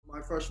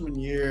My freshman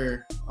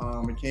year,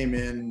 I came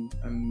in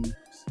and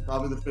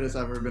probably the fittest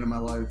I've ever been in my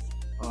life.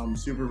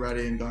 Super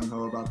ready and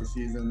gung-ho about the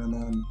season, and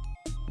then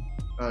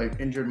I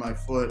injured my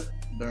foot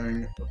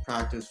during a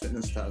practice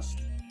fitness test.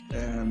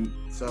 And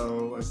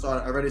so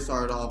I already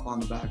started off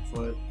on the back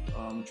foot,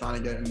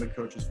 trying to get in the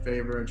coach's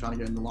favor, trying to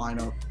get in the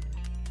lineup,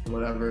 or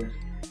whatever.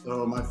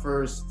 So my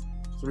first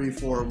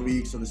 3-4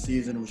 weeks of the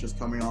season was just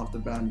coming off the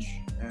bench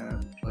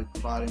and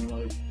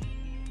providing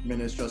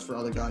minutes just for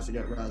other guys to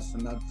get rest.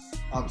 And that's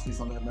obviously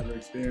something I've never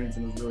experienced,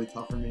 and it was really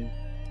tough for me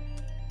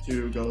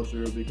to go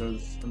through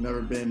because I've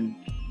never been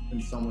in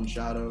someone's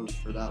shadows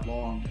for that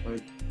long.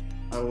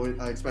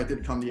 I expected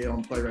to come to Yale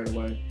and play right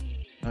away.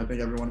 And I think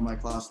everyone in my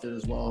class did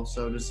as well.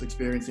 So just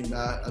experiencing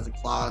that as a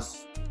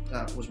class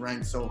that was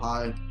ranked so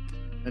high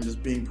and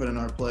just being put in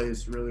our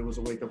place really was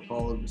a wake-up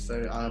call to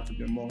say I have to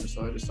do more.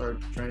 So I just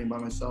started training by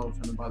myself,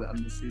 and then by the end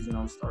of the season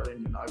I was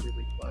starting in Ivy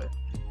League play.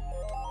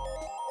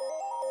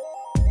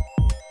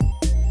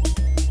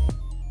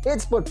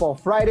 It's Football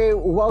Friday.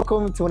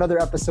 Welcome to another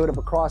episode of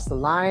Across the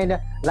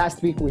Line.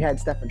 Last week we had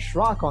Stefan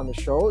Schrock on the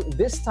show.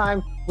 This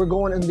time we're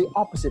going on the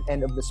opposite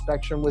end of the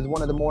spectrum with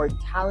one of the more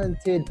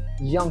talented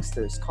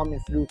youngsters coming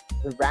through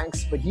the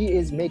ranks, but he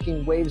is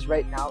making waves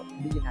right now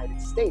in the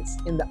United States,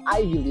 in the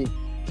Ivy League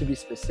to be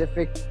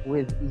specific,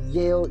 with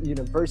Yale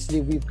University.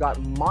 We've got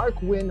Mark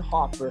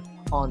Winhofer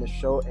on the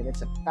show, and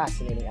it's a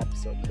fascinating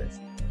episode, Chris.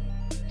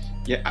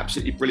 Yeah,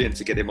 absolutely brilliant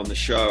to get him on the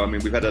show. I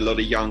mean, we've had a lot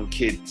of young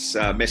kids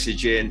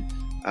message in,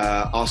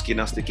 asking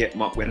us to get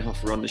Mark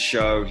Winhofer on the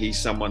show. He's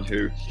someone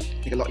who I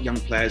think a lot of young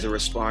players are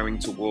aspiring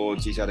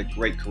towards. He's had a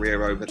great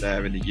career over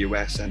there in the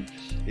US, and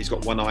he's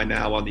got one eye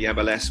now on the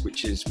MLS,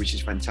 which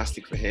is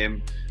fantastic for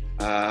him,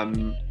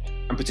 and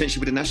potentially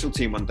with the national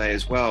team one day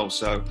as well.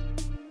 So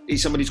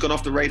he's someone who's gone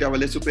off the radar a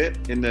little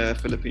bit in the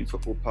Philippine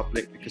football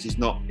public because he's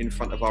not in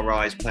front of our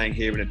eyes playing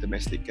here in a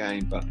domestic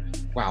game. But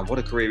wow, what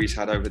a career he's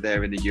had over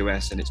there in the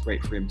US, and it's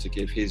great for him to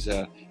give his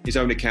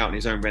own account and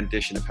his own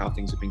rendition of how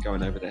things have been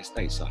going over there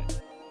stateside.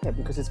 Yeah,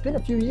 because it's been a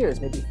few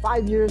years, maybe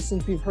 5 years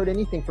since we've heard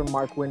anything from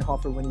Mark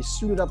Winhofer when he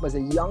suited up as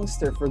a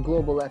youngster for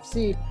Global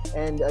FC,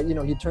 and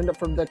he turned up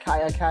from the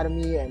Kaya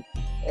Academy,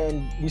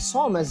 and we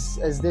saw him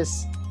as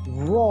this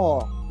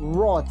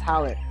raw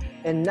talent,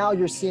 and now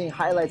you're seeing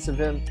highlights of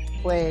him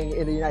playing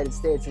in the United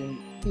States, and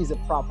he's a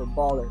proper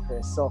baller,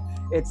 Chris. So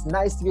it's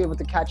nice to be able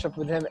to catch up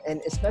with him,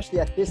 and especially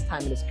at this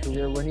time in his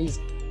career when he's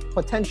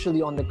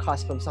potentially on the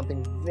cusp of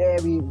something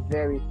very,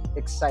 very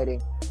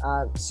exciting.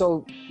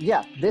 So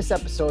yeah, this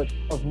episode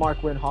of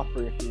Mark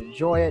Winhofer, if you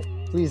enjoy it,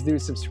 please do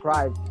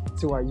subscribe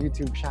to our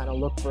YouTube channel.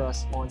 Look for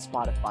us on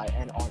Spotify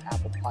and on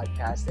Apple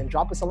Podcasts, and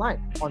drop us a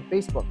line on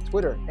Facebook,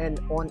 Twitter, and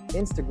on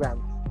Instagram.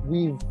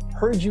 We've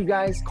heard you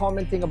guys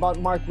commenting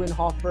about Mark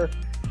Winhofer.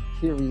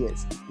 Here he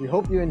is. We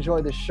hope you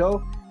enjoy the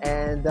show,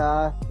 and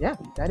yeah,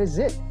 that is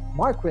it.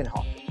 Mark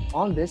Winhofer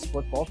on this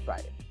Football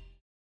Friday.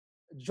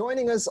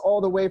 Joining us all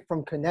the way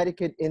from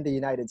Connecticut in the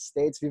United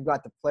States, we've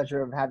got the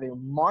pleasure of having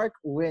Mark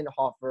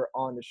Winhofer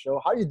on the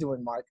show. How are you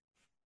doing, Mark?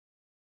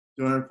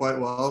 Doing quite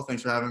well.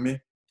 Thanks for having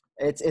me.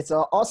 It's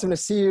awesome to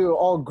see you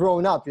all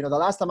grown up. The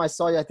last time I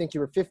saw you, I think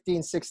you were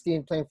 15,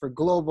 16, playing for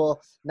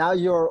Global. Now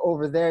you're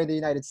over there in the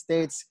United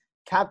States,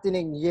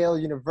 captaining Yale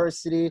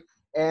University,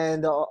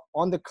 and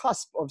on the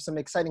cusp of some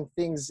exciting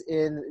things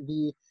in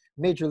the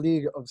Major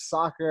League of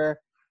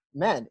Soccer.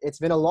 Man, it's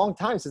been a long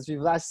time since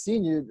we've last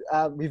seen you.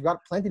 We've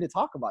got plenty to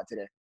talk about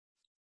today.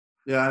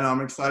 Yeah, I know.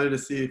 I'm excited to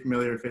see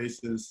familiar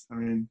faces. I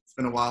mean, it's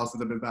been a while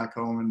since I've been back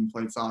home and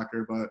played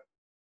soccer, but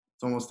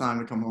it's almost time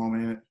to come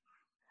home, ain't it?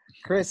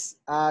 Chris,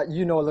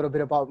 you know a little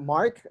bit about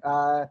Mark.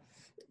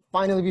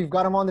 Finally, we've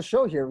got him on the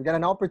show here. We've got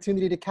an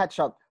opportunity to catch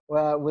up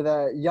with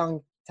a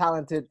young,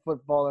 talented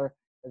footballer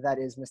that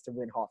is Mr.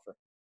 Winhofer.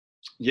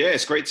 Yeah,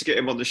 it's great to get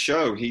him on the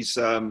show. He's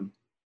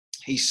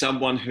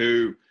someone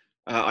who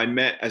I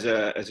met as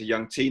a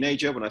young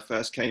teenager when I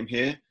first came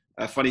here.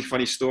 A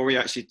funny story.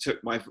 I actually took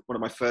one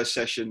of my first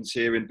sessions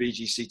here in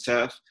BGC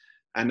Turf,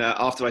 and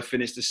after I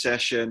finished the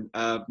session,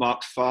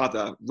 Mark's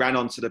father ran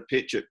onto the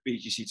pitch at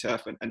BGC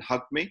Turf and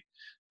hugged me.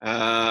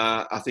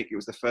 I think it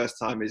was the first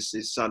time his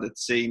son had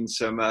seen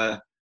some, I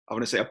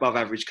want to say, above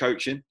average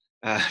coaching.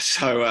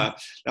 So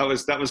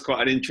that was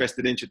quite an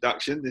interesting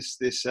introduction.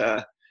 This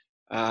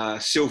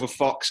silver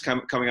fox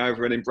coming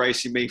over and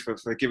embracing me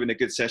for giving a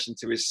good session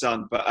to his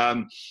son. But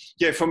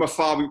yeah, from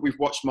afar, we've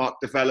watched Mark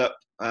develop.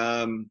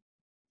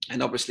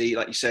 And obviously,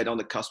 like you said, on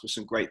the cusp of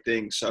some great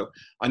things. So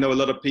I know a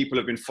lot of people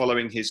have been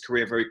following his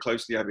career very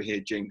closely over here,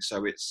 Jing.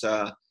 So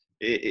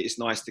it's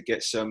nice to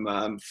get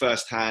some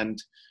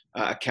first-hand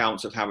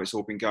accounts of how it's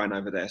all been going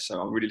over there. So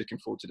I'm really looking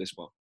forward to this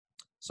one.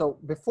 So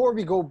before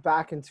we go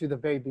back into the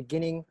very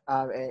beginning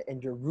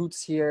and your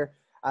roots here,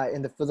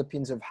 in the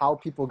Philippines, of how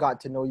people got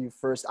to know you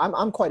first,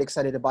 I'm quite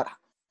excited about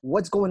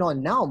what's going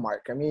on now,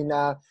 Mark. I mean,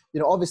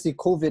 obviously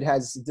COVID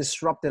has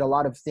disrupted a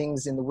lot of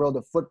things in the world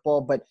of football,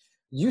 but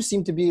you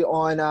seem to be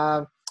on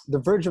the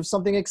verge of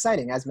something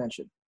exciting, as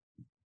mentioned.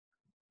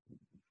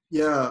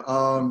 Yeah.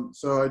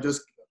 So I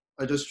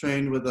just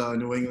trained with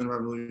New England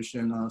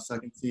Revolution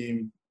second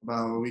team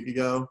about a week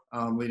ago,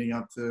 leading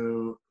up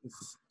to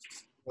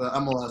the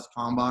MLS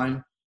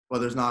Combine, but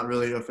there's not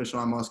really official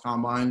MLS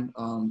Combine.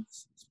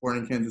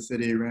 Sporting Kansas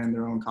City ran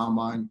their own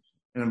combine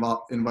and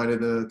invited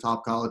the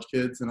top college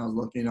kids, and I was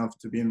lucky enough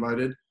to be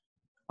invited.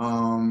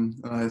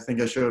 I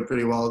think I showed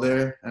pretty well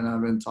there, and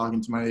I've been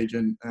talking to my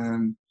agent,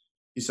 and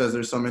he says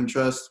there's some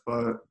interest,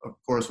 but of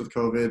course with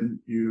COVID,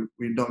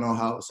 we don't know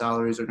how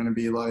salaries are going to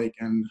be like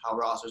and how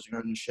rosters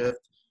are going to shift.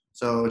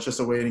 So it's just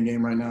a waiting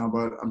game right now,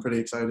 but I'm pretty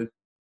excited.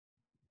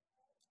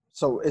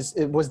 So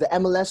was the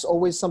MLS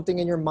always something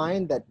in your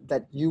mind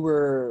that you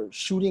were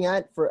shooting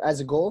at for as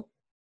a goal?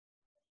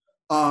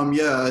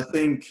 Yeah, I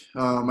think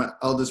my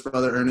eldest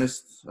brother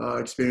Ernest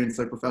experienced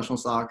like professional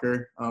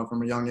soccer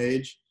from a young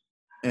age,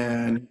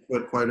 and he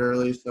quit quite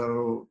early.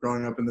 So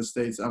growing up in the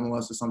States,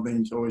 MLS is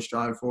something to always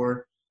strive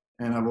for,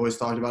 and I've always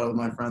talked about it with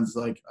my friends.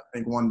 Like I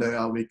think one day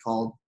I'll be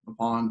called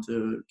upon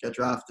to get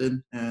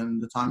drafted,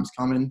 and the time's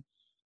coming,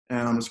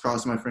 and I'm just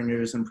crossing my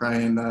fingers and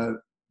praying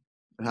that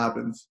it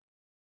happens.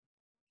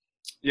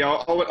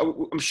 Yeah,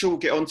 I'm sure we'll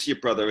get onto your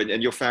brother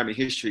and your family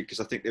history, because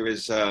I think there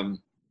is,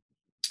 there's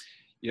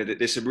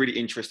some really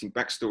interesting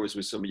backstories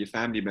with some of your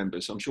family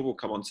members. So I'm sure we'll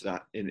come on to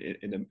that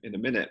in a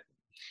minute.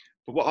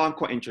 But what I'm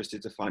quite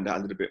interested to find out a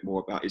little bit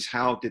more about is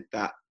how did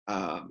that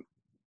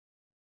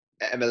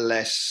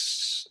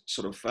MLS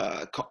sort of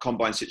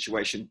combine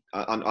situation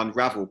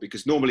unravel?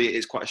 Because normally it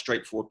is quite a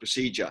straightforward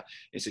procedure.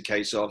 It's a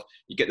case of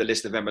you get the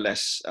list of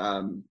MLS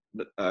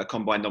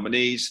combine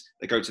nominees,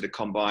 they go to the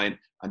combine,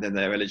 and then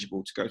they're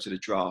eligible to go to the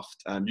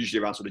draft.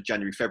 Usually around sort of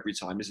January, February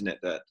time, isn't it,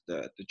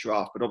 the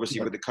draft? But obviously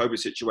with the COVID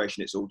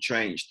situation, it's all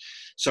changed.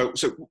 So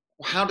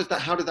how did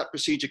that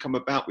procedure come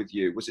about with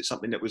you? Was it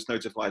something that was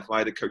notified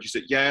by the coaches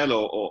at Yale,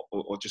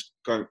 or just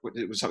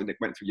it was something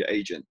that went through your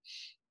agent?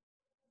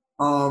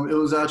 It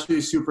was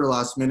actually super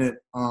last minute.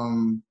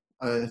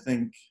 I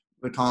think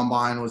the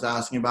combine was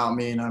asking about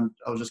me, and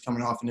I was just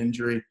coming off an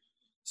injury.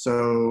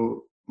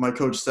 So my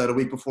coach said a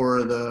week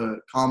before the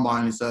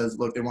combine, he says,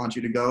 look, they want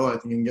you to go. I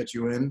think he can get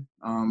you in.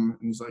 And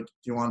he's like, do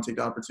you want to take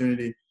the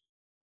opportunity?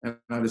 And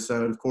I just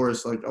said, of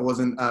course. Like, I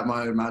wasn't at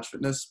my match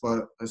fitness,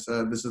 but I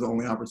said, this is the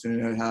only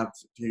opportunity I have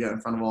to get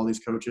in front of all these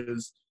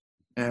coaches.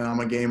 And I'm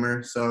a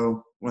gamer.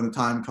 So when the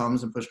time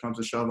comes and push comes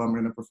to shove, I'm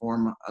going to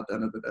perform at the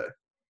end of the day.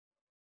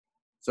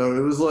 So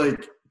it was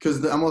like,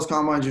 because the MLS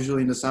Combine is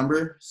usually in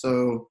December,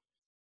 so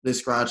they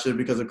scratched it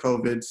because of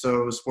COVID.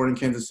 So Sporting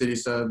Kansas City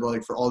said,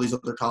 like, for all these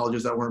other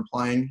colleges that weren't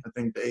playing, I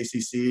think the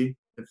ACC,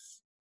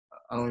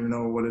 I don't even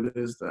know what it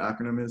is, the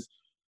acronym is,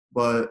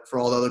 but for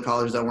all the other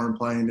colleges that weren't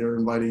playing, they were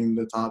inviting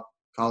the top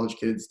college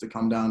kids to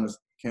come down to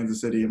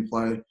Kansas City and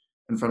play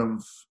in front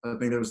of, I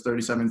think there was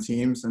 37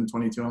 teams and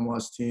 22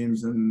 MLS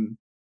teams and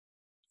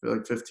I feel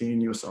like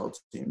 15 USL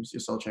teams,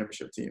 USL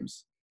championship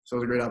teams. So it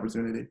was a great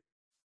opportunity.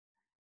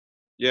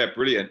 Yeah,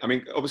 brilliant. I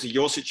mean, obviously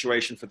your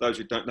situation, for those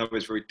who don't know,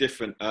 is very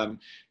different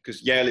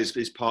because Yale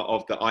is part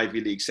of the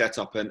Ivy League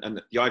setup,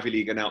 and the Ivy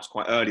League announced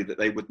quite early that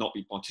they would not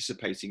be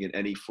participating in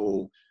any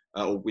fall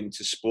or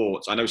winter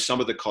sports. I know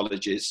some of the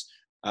colleges,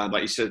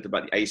 like you said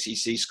about the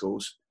ACC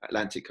schools,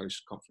 Atlantic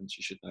Coast Conference,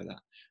 you should know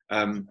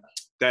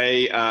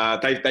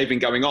that, they've been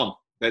going on.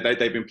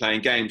 They've been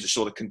playing games, a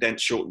sort of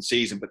condensed, shortened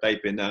season, but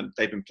they've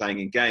been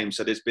playing in games.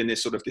 So there's been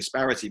this sort of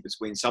disparity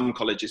between some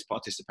colleges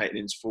participating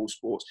in full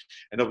sports,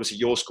 and obviously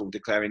your school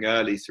declaring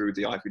early through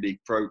the Ivy League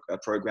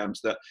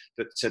programs that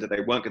said that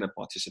they weren't going to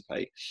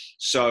participate.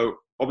 So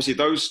obviously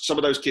some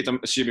of those kids,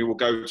 I'm assuming, will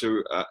go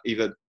to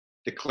either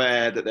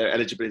declare that their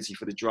eligibility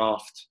for the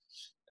draft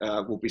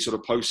will be sort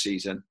of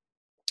post-season.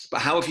 But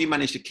how have you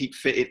managed to keep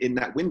fit in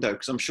that window?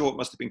 Because I'm sure it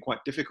must have been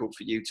quite difficult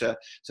for you to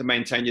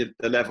maintain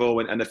the level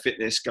and the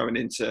fitness going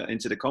into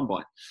the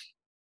combine.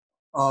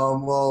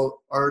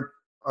 Well, our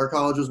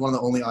college was one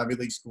of the only Ivy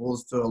League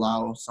schools to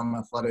allow some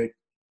athletic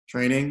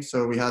training.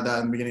 So we had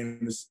that in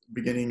the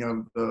beginning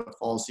of the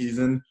fall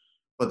season.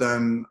 But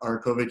then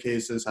our COVID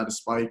cases had a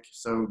spike.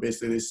 So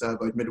basically they said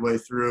like midway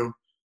through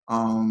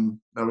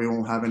that we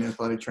won't have any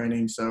athletic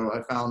training. So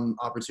I found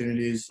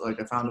opportunities.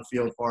 Like I found a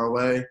field far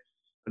away.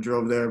 I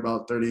drove there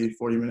about 30,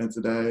 40 minutes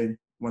a day,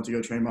 went to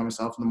go train by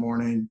myself in the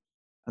morning,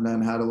 and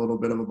then had a little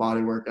bit of a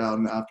body workout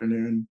in the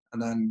afternoon.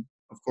 And then,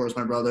 of course,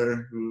 my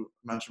brother, who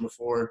I mentioned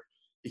before,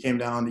 he came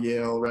down to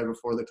Yale right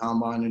before the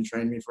combine and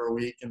trained me for a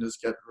week and just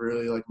get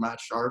really, like,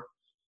 match sharp.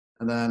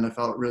 And then I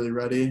felt really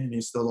ready, and he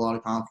instilled a lot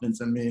of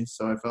confidence in me,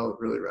 so I felt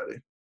really ready.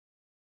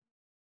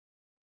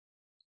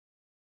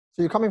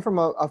 So you're coming from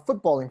a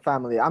footballing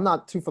family. I'm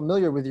not too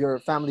familiar with your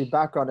family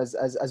background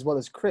as well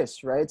as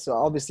Chris, right? So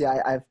obviously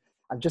I've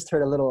just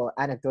heard a little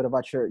anecdote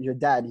about your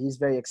dad. He's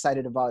very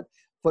excited about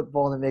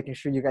football and making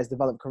sure you guys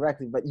develop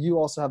correctly. But you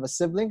also have a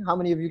sibling. How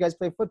many of you guys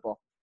play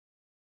football?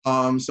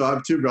 So I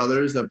have two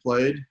brothers that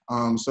played.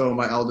 So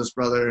my eldest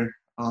brother,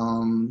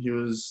 he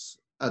was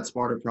at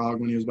Sparta Prague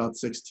when he was about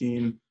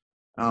 16.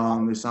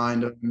 They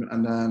signed him,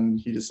 and then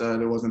he just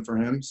said it wasn't for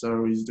him,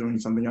 so he's doing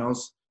something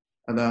else.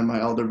 And then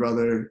my elder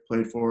brother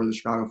played for the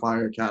Chicago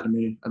Fire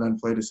Academy and then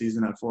played a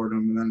season at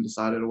Fordham and then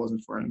decided it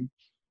wasn't for him.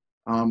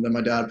 Then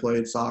my dad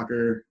played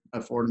soccer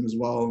at Fordham as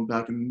well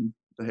back in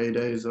the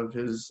heydays of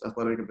his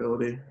athletic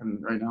ability,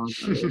 and right now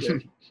he's not really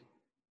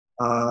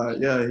there.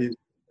 Yeah,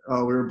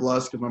 we were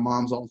blessed because my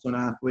mom's also an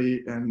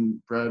athlete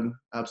and bred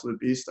absolute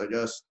beast, I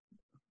guess,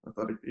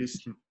 athletic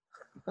beast.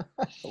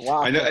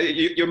 Wow. I know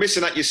you're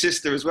missing out your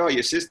sister as well.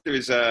 Your sister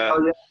is.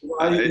 Oh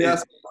yeah,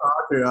 yes,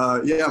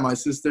 soccer. Yeah, my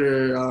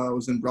sister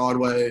was in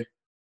Broadway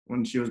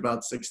when she was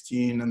about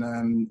 16, and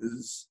then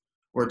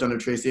worked under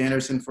Tracy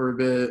Anderson for a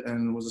bit,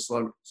 and was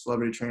a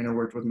celebrity trainer.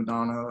 Worked with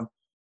Madonna,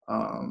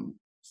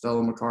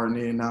 Stella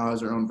McCartney, and now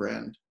has her own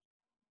brand.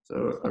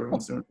 So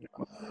everyone's doing.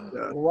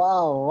 Yeah.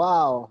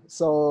 Wow.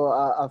 So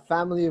a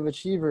family of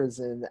achievers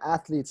and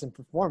athletes and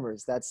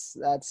performers. That's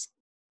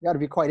got to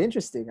be quite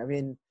interesting. I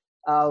mean,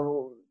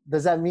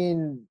 does that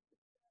mean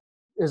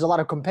there's a lot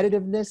of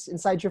competitiveness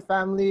inside your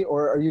family,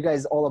 or are you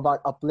guys all about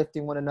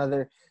uplifting one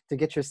another to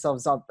get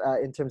yourselves up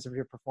in terms of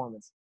your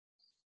performance?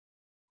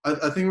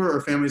 I think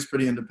our family's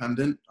pretty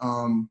independent.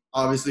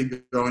 Obviously,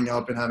 growing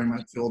up and having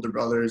my two older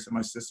brothers and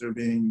my sister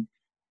being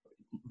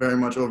very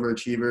much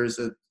overachievers,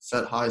 it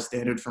set high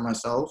standard for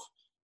myself.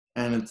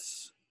 And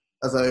it's,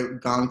 as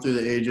I've gone through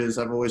the ages,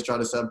 I've always tried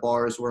to set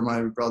bars where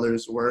my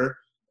brothers were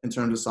in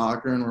terms of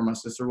soccer and where my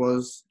sister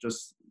was,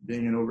 just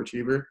being an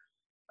overachiever.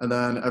 And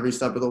then every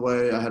step of the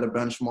way, I had a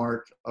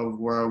benchmark of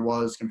where I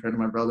was compared to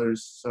my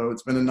brothers. So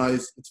it's been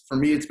for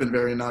me, it's been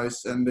very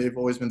nice. And they've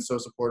always been so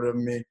supportive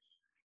of me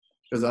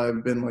because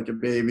I've been like a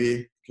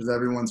baby, because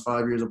everyone's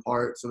 5 years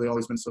apart. So they've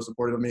always been so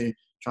supportive of me,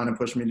 trying to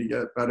push me to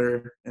get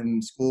better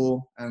in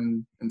school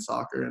and in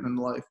soccer and in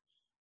life.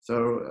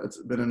 So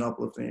it's been an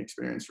uplifting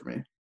experience for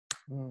me.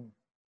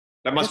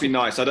 That must be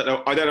nice. I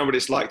don't know what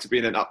it's like to be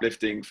in an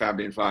uplifting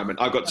family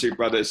environment. I've got two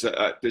brothers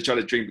that they try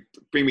to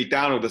bring me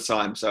down all the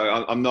time.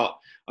 So I'm not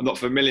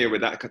familiar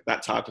with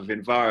that type of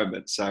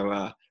environment.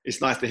 So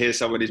it's nice to hear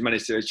someone who's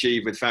managed to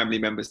achieve with family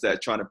members that are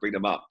trying to bring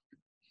them up.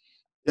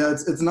 Yeah,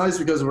 it's nice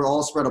because we're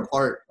all spread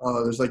apart.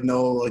 There's like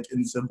no like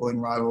in-sibling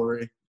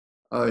rivalry.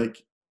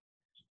 Like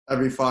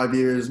every 5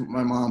 years,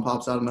 my mom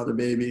pops out another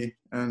baby,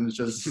 and it's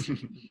just try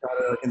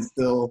to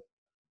instill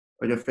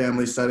like a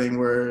family setting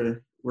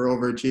where we're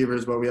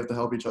overachievers, but we have to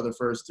help each other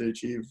first to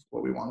achieve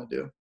what we want to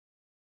do.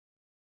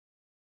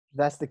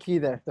 That's the key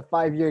there, the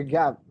 5-year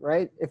gap,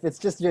 right? If it's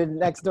just your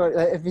next door,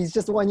 if he's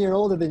just 1 year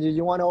older than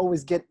you want to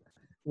always get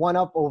one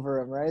up over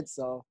him, right?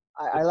 So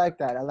I like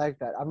that.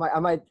 I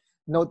might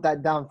note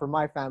that down for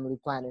my family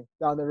planning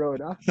down the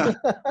road, huh?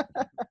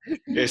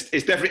 It's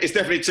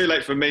definitely too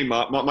late for me,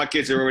 Mark. My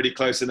kids are already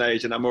close in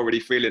age, and I'm already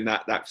feeling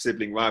that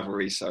sibling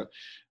rivalry. So,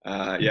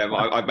 yeah,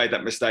 I've made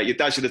that mistake. Your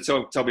dad should have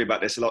told me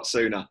about this a lot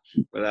sooner,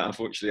 but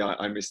unfortunately,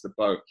 I missed the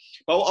boat.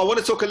 But I want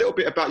to talk a little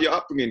bit about your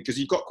upbringing, because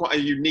you've got quite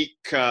a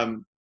unique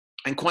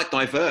and quite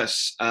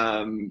diverse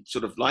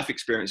sort of life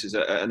experiences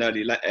at an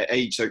early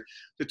age. So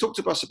talk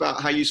to us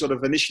about how you sort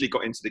of initially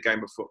got into the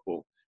game of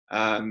football.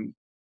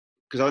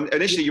 Because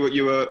initially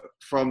you were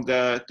from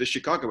the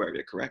Chicago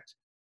area, correct?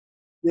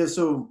 Yeah,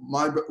 so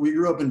we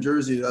grew up in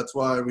Jersey. That's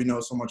why we know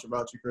so much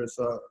about you, Chris.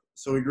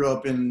 So we grew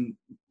up in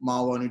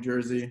Mahwah, New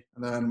Jersey,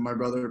 and then my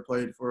brother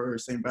played for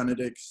St.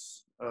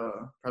 Benedict's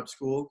prep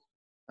school,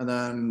 and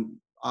then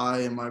I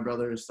and my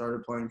brother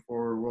started playing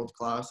for World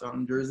Class out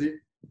in Jersey.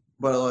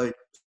 But like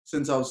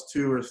since I was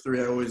 2 or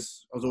 3, I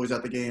was always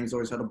at the games,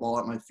 always had a ball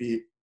at my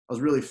feet. I was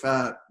really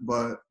fat,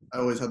 but I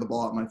always had the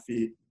ball at my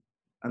feet.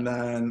 And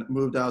then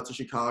moved out to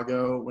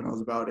Chicago when I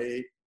was about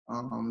 8.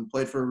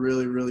 Played for a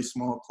really, really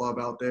small club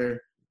out there,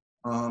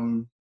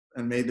 and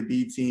made the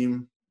B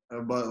team.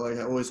 But like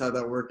I always had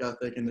that work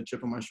ethic, and the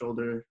chip on my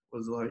shoulder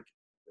was like,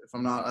 if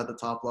I'm not at the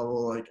top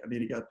level, like I need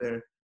to get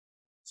there.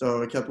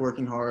 So I kept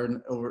working hard.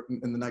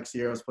 In the next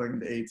year, I was playing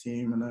with the A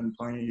team, and then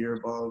playing a year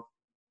above.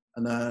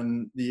 And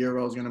then the year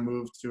I was going to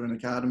move to an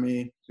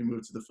academy, we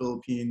moved to the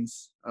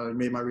Philippines. I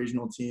made my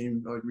regional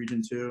team, like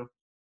Region 2.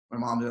 My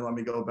mom didn't let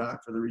me go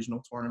back for the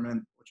regional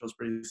tournament, which I was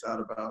pretty sad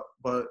about.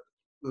 But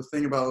the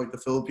thing about like the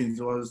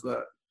Philippines was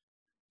that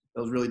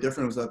was really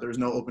different was that there's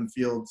no open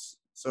fields.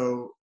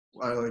 So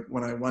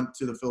when I went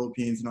to the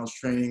Philippines and I was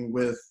training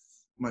with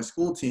my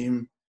school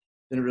team,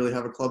 didn't really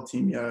have a club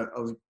team yet. I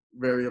was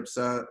very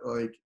upset.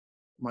 Like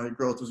my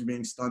growth was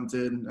being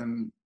stunted,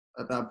 and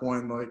at that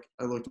point, like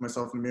I looked at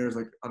myself in the mirror, I was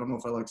like, I don't know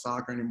if I like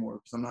soccer anymore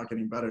because I'm not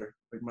getting better.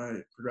 Like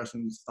my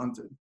progression is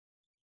stunted.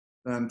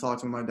 Then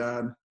talked to my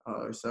dad.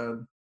 I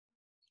said,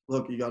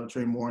 look, you got to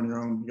train more on your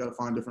own. You got to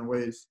find different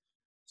ways.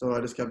 So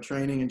I just kept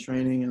training,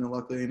 and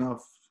luckily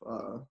enough,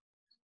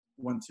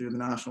 went to the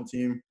national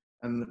team.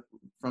 And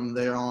from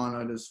there on,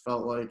 I just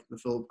felt like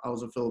I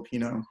was a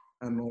Filipino,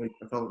 and like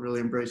I felt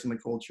really embracing the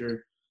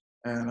culture,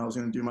 and I was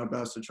going to do my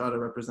best to try to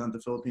represent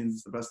the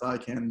Philippines the best I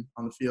can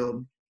on the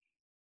field.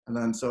 And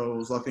then so I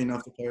was lucky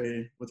enough to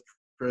play with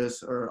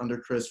Chris or under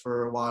Chris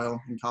for a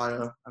while in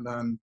Kaya. And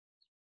then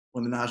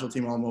when the national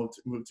team all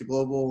moved to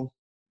global,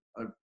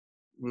 I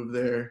moved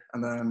there,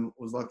 and then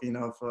was lucky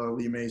enough,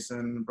 Lee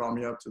Mason brought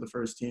me up to the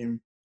first team.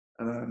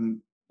 And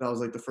then that was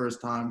like the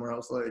first time where I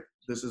was like,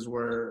 this is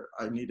where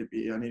I need to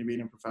be. I need to be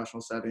in a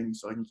professional setting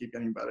so I can keep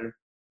getting better.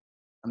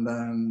 And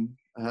then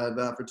I had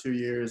that for 2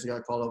 years. I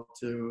got called up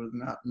to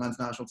the men's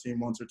national team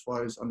once or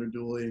twice under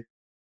Dooley.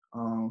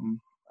 And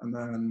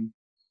then,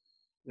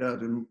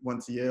 then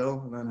went to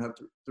Yale and then had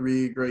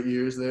 3 great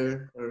years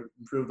there. I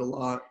improved a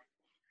lot.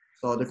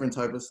 Saw a different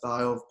type of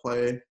style of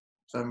play.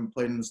 So I haven't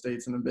played in the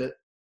States in a bit.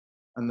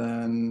 And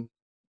then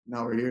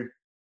now we're here.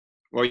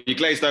 Well, you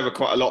glazed over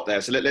quite a lot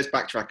there, so let's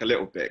backtrack a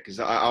little bit because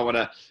I want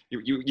to.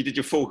 You did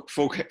your full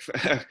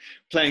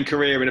playing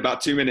career in about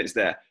 2 minutes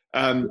there.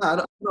 I don't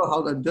know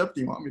how in depth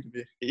you want me to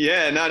be.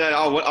 Yeah, no.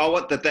 I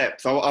want the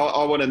depth. I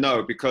want to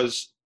know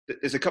because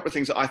there's a couple of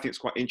things that I think is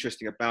quite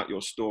interesting about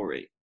your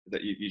story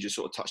that you just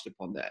sort of touched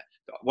upon there.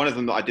 One of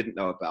them that I didn't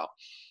know about,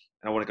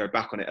 and I want to go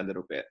back on it a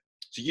little bit.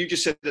 So you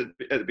just said that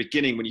at the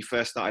beginning when you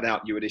first started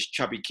out, you were this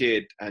chubby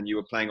kid and you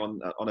were playing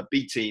on a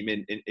B team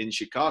in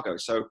Chicago.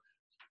 So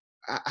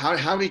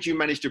how did you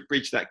manage to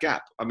bridge that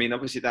gap? I mean,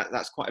 obviously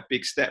that's quite a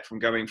big step from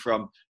going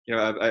from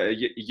a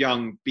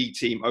young B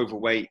team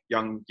overweight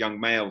young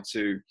male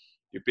to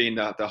you being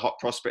the hot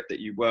prospect that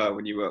you were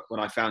when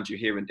I found you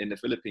here in the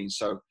Philippines.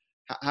 So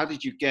how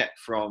did you get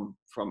from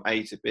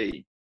A to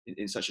B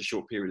in such a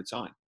short period of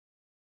time?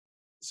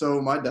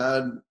 So my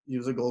dad, he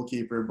was a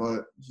goalkeeper,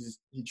 but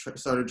he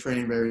started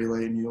training very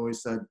late, and he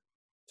always said,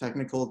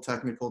 technical is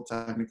going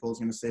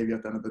to save you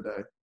at the end of the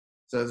day.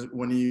 Says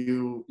when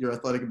your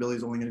athletic ability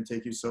is only going to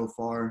take you so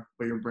far,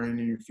 but your brain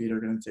and your feet are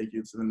going to take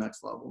you to the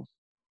next level.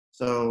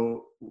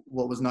 So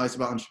what was nice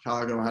about in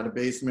Chicago, I had a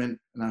basement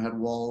and I had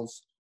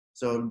walls.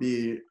 So it'd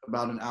be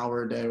about an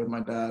hour a day with my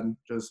dad,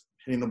 just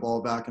hitting the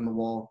ball back in the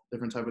wall,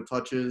 different type of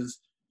touches,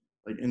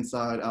 like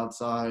inside,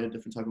 outside,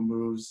 different type of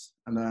moves,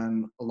 and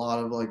then a lot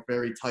of like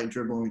very tight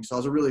dribbling. So I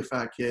was a really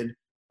fat kid.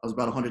 I was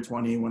about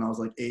 120 when I was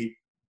like 8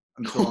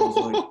 until I was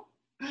like,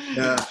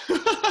 yeah.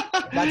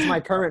 That's my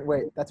current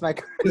weight. That's my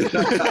current.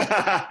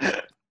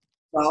 I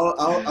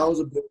was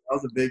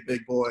a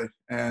big boy,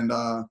 and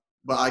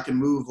but I can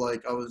move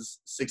like I was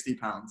 60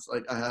 pounds.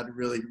 Like I had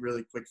really,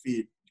 really quick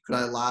feet. Could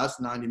I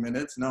last 90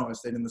 minutes? No, I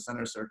stayed in the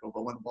center circle.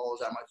 But when the ball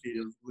was at my feet,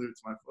 it was glued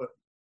to my foot.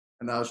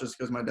 And that was just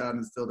because my dad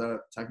instilled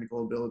that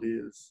technical ability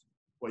is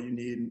what you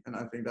need. And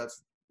I think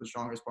that's the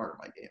strongest part of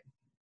my game.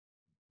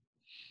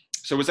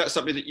 So was that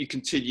something that you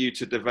continue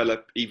to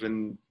develop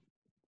even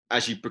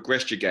as you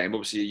progressed your game?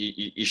 Obviously,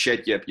 you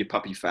shed your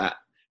puppy fat.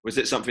 Was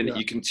it something that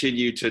you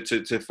continue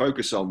to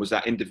focus on? Was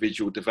that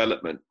individual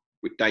development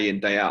with day in,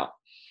 day out?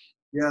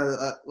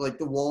 Yeah, like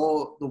the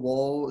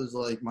wall is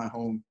like my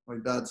home.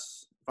 Like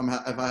that's,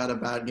 if I had a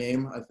bad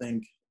game, I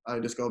think I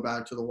just go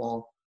back to the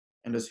wall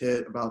and just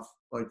hit about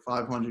like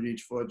 500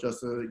 each foot just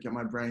to get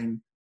my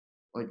brain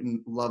like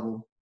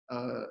level.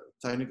 I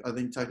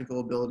think technical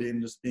ability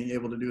and just being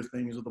able to do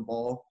things with the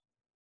ball,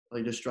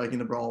 like just striking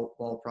the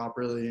ball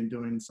properly and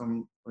doing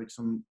some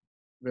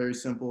very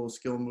simple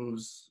skill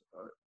moves.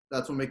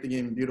 That's what makes the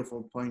game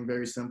beautiful, playing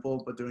very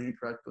simple but doing it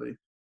correctly.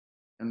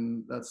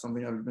 And that's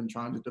something I've been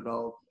trying to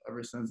develop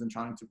ever since and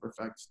trying to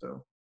perfect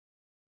still.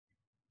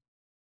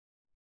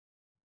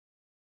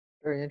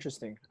 Very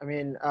interesting. I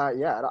mean, I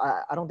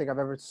don't think I've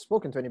ever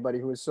spoken to anybody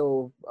who is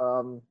so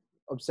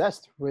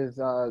obsessed with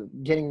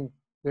getting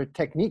their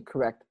technique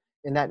correct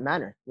in that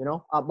manner,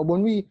 But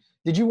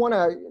did you want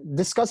to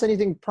discuss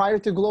anything prior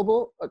to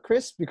Global,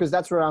 Chris? Because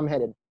that's where I'm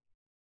headed.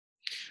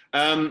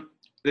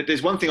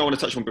 There's one thing I want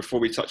to touch on before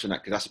we touch on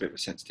that, because that's a bit of a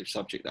sensitive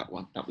subject. That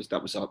one, that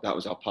was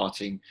our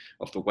parting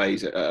of the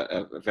ways at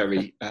a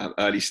very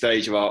early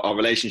stage of our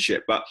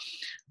relationship. But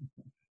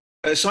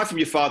aside from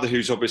your father,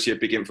 who's obviously a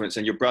big influence,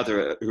 and your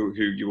brother, who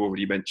you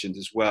already mentioned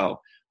as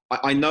well,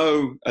 I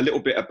know a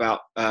little bit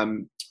about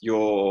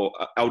your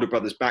elder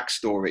brother's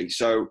backstory.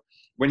 So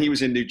when he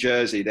was in New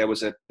Jersey, there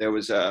was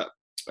a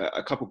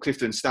couple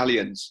Clifton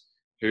Stallions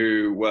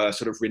who were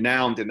sort of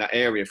renowned in that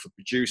area for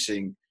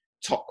producing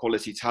top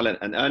quality talent.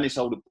 And Ernest's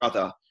older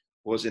brother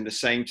was in the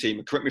same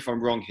team. Correct me if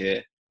I'm wrong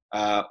here.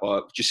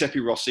 Giuseppe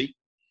Rossi,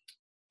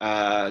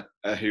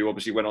 who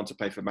obviously went on to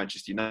play for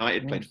Manchester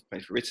United,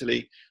 played for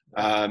Italy.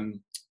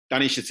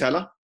 Danny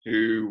Chatella,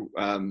 who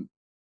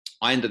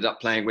I ended up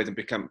playing with and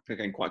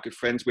became quite good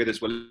friends with,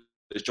 as well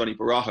as Johnny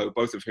Barajo,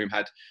 both of whom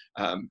had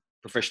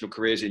professional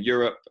careers in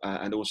Europe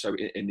and also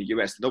in the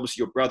US. And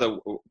obviously your brother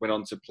went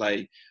on to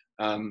play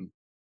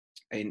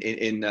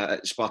in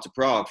Sparta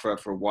Prague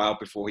for a while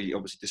before he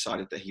obviously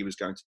decided that he was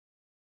going to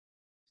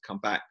come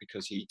back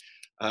because he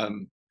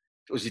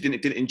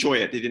didn't enjoy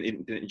it. He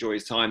didn't enjoy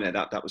his time there.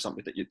 That was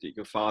something that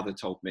your father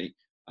told me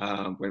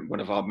when one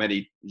of our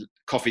many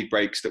coffee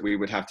breaks that we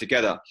would have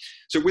together.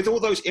 So with all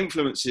those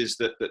influences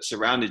that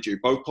surrounded you,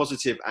 both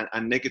positive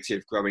and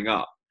negative growing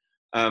up,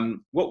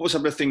 what were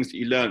some of the things that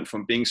you learned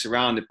from being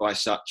surrounded by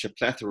such a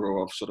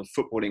plethora of sort of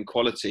footballing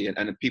quality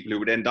and people who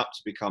would end up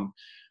to become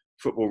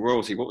football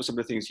royalty? What were some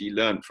of the things you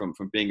learned from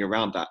being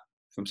around that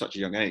from such a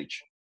young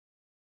age?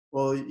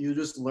 Well, you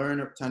just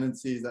learn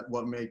tendencies that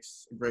what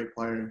makes a great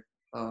player.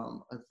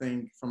 I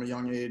think from a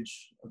young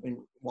age,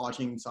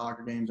 watching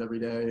soccer games every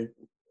day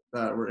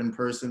that were in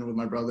person with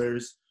my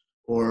brothers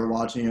or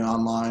watching it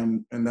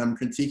online and them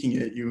critiquing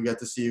it, you get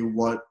to see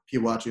what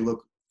people actually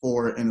look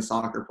for in a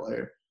soccer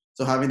player.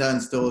 So having that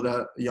instilled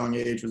at a young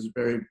age was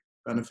very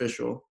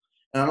beneficial.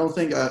 And I don't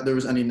think there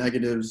was any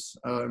negatives.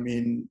 I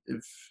mean,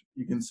 if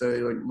you can say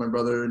like my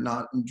brother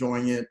not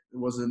enjoying it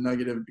was a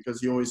negative, because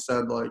he always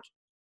said like,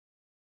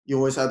 you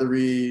always had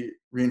the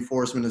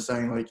reinforcement of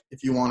saying like,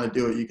 if you want to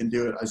do it, you can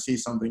do it. I see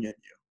something in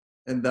you.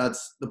 And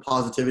that's the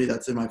positivity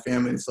that's in my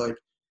family. It's like,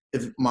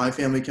 if my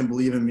family can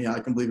believe in me, I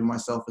can believe in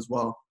myself as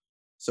well.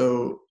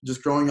 So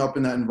just growing up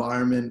in that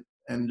environment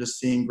and just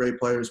seeing great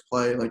players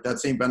play, like that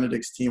St.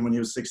 Benedict's team when he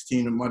was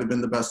 16, it might have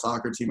been the best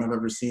soccer team I've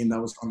ever seen that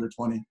was under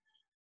 20.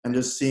 And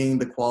just seeing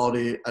the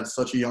quality at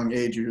such a young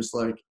age, you're just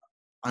like,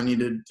 I need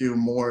to do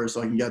more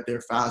so I can get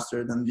there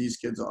faster than these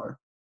kids are.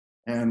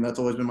 And that's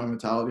always been my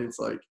mentality. It's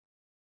like,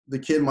 the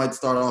kid might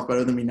start off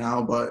better than me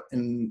now, but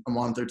in a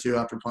month or two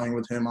after playing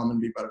with him, I'm going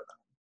to be better than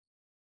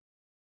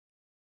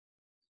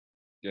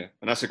Yeah,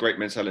 and that's a great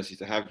mentality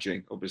to have,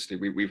 Jing. Obviously,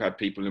 we've had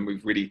people, and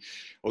we've really,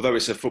 although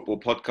it's a football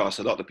podcast,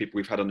 a lot of the people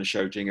we've had on the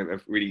show, Jing,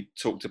 have really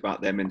talked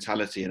about their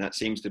mentality, and that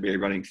seems to be a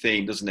running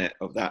theme, doesn't it?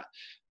 Of that,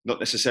 not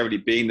necessarily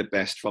being the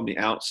best from the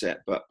outset,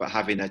 but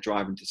having that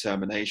drive and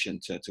determination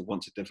to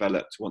want to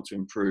develop, to want to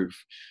improve,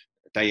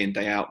 day in,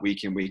 day out,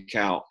 week in, week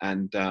out,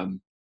 and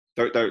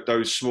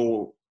those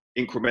small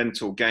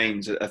incremental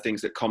gains are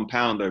things that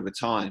compound over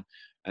time.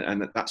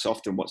 And that's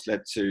often what's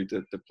led to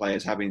the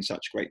players having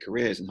such great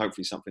careers, and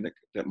hopefully something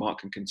that Mark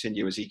can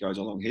continue as he goes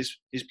along his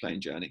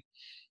playing journey.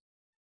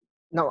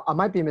 No, I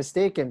might be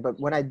mistaken, but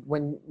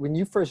when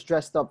you first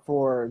dressed up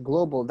for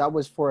Global, that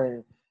was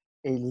for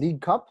a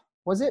League Cup,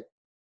 was it?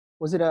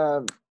 Was it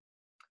a?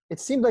 It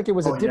seemed like it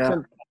was a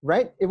different,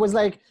 right? It was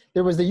like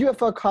there was the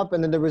UFL Cup,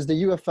 and then there was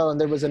the UFL, and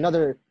there was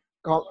another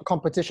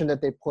competition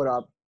that they put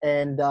up,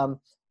 and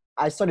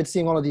I started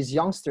seeing all of these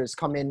youngsters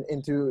come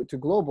into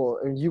Global,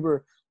 and you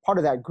were part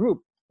of that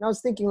group. And I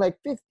was thinking like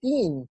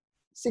 15,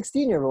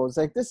 16-year-olds,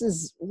 like this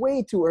is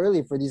way too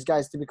early for these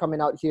guys to be coming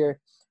out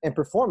here and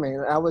performing.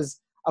 And I was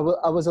a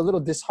little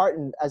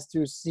disheartened as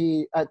to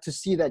see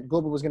that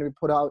Global was going to be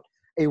put out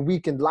a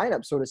weakened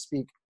lineup, so to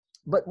speak.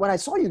 But when I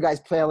saw you guys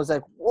play, I was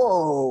like,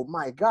 whoa,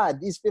 my God,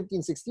 these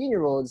 15,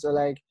 16-year-olds are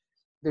like,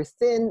 they're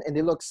thin and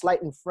they look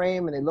slight in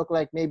frame, and they look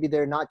like maybe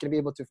they're not going to be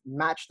able to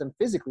match them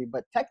physically,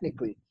 but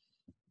technically,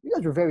 you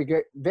guys were very,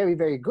 very,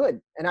 very good.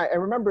 And I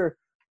remember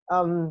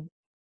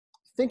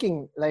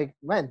thinking like,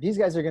 man, these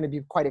guys are going to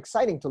be quite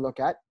exciting to look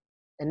at.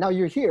 And now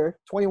you're here,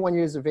 21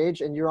 years of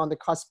age, and you're on the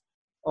cusp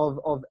of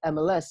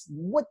MLS.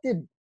 What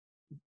did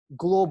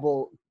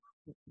Global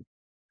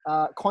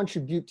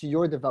contribute to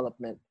your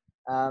development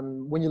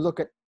when you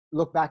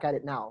look back at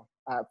it now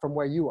from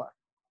where you are?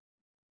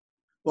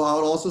 Well, I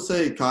would also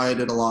say Kaya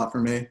did a lot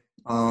for me.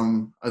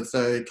 I'd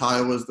say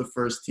Kaya was the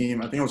first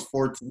team. I think I was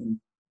 14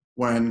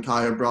 when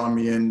Kaya brought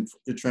me in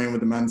to train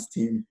with the men's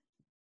team.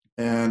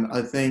 And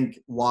I think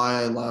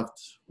why I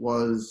left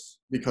was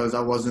because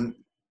I wasn't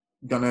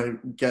going to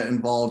get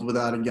involved with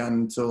that again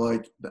until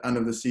like the end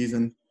of the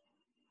season.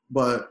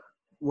 But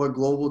what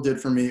Global did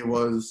for me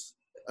was,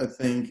 I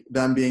think,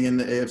 them being in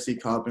the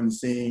AFC Cup and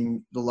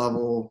seeing the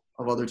level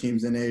of other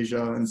teams in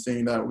Asia and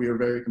seeing that we were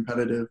very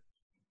competitive,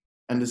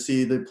 and to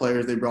see the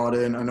players they brought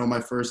in. I know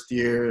my first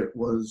year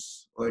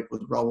was like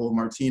with Raul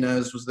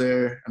Martinez was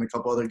there and a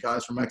couple other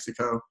guys from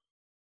Mexico,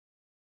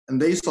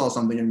 and they saw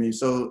something in me.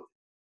 So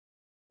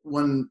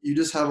when you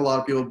just have a lot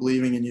of people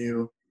believing in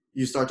you,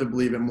 you start to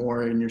believe it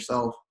more in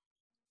yourself.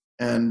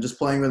 And just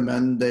playing with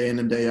men day in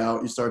and day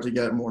out, you start to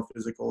get more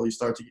physical. You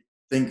start to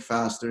think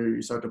faster.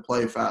 You start to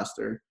play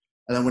faster.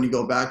 And then when you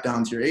go back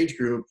down to your age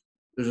group,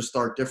 there's a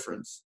stark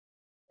difference.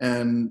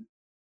 And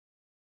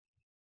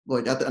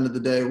like at the end of the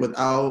day,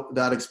 without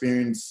that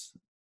experience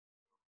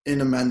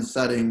in a men's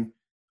setting,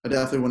 I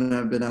definitely wouldn't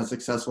have been as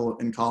successful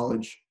in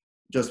college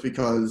just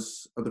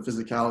because of the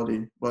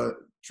physicality. But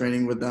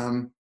training with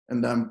them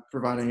and them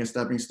providing a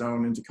stepping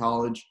stone into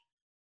college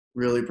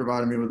really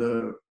provided me with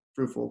a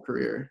fruitful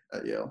career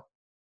at Yale.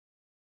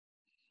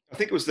 I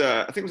think it was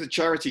the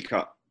Charity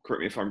Cup. Correct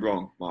me if I'm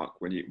wrong, Mark,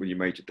 when you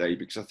made your debut,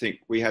 because I think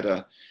we had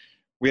a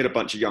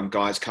bunch of young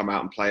guys come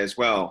out and play as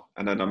well.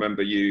 And then I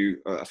remember you,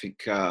 I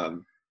think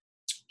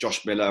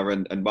Josh Miller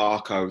and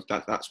Marco.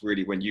 That's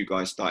really when you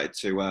guys started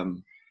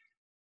to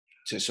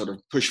sort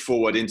of push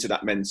forward into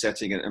that men's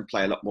setting and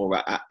play a lot more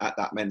at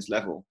that men's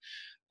level.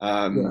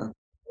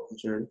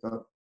 Charity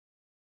Cup.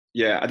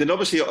 Yeah, and then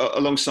obviously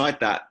alongside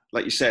that,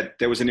 like you said,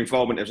 there was an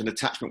involvement, there was an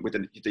attachment with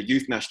the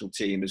youth national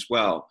team as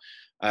well.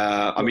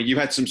 I mean, you've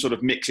had some sort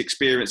of mixed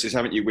experiences,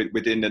 haven't you,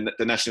 within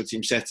the national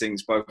team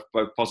settings, both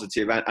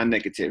positive and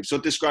negative. So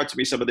describe to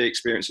me some of the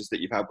experiences that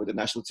you've had with the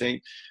national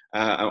team,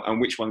 and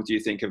which ones do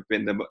you think have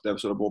been the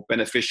sort of more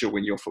beneficial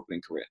in your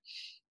footballing career?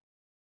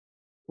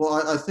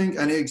 Well, I think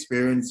any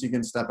experience you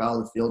can step out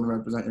of the field and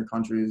represent your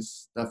country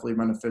is definitely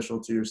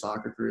beneficial to your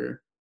soccer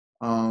career.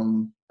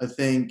 I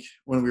think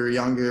when we were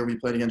younger, we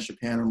played against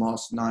Japan and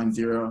lost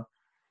 9-0.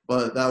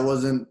 But that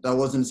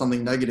wasn't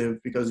something negative,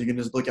 because you can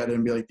just look at it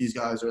and be like, these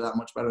guys are that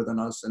much better than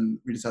us, and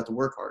we just have to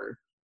work harder.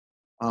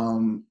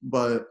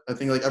 But I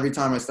think like every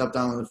time I step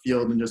down on the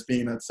field and just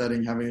being in that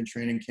setting, having a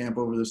training camp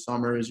over the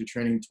summers, you're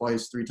training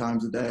 2-3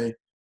 times a day,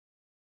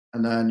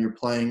 and then you're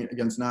playing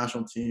against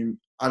national team.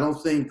 I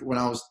don't think when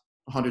I was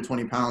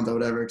 120 pounds, I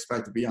would ever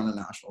expect to be on a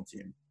national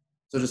team.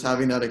 So just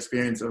having that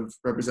experience of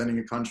representing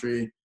a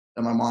country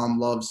that my mom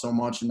loves so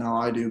much, and now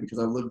I do because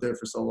I've lived there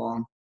for so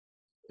long,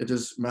 it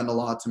just meant a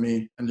lot to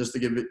me. And just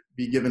to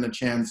be given a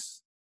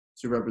chance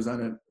to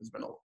represent it,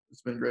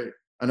 it's been great.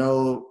 I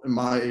know in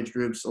my age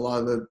groups, a lot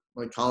of the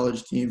like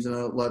college teams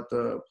let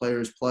the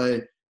players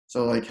play.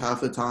 So like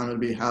half the time it'd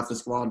be half the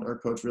squad our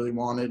coach really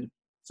wanted.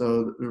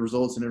 So the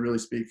results didn't really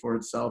speak for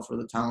itself or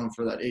the talent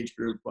for that age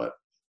group. But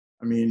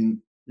I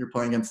mean, you're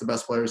playing against the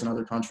best players in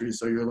other countries,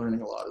 so you're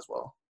learning a lot as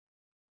well.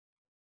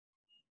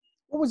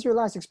 What was your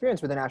last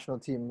experience with the national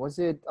team? Was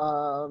it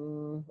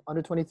under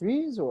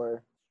 23s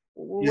or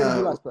what did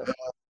you last play?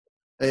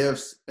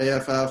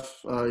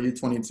 AFF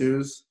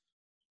U22s.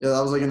 Yeah,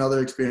 that was like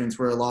another experience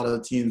where a lot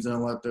of teams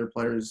didn't let their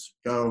players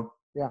go.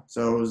 Yeah.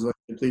 So it was like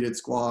a depleted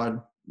squad.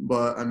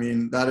 But I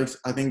mean,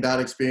 I think that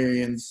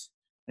experience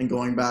and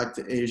going back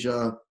to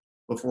Asia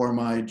before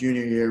my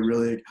junior year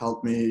really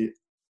helped me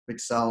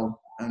excel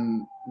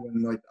and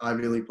win like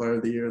Ivy League Player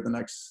of the Year the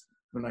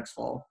next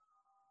fall.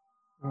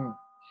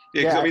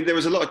 Yeah, because I mean, there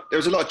was a lot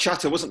of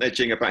chatter, wasn't there,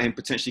 Jing, about him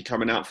potentially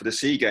coming out for the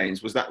SEA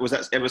Games. Was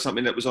that ever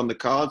something that was on the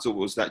cards, or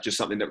was that just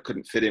something that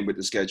couldn't fit in with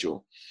the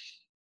schedule?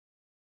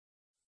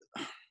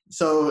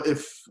 So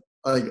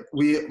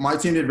my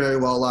team did very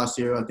well last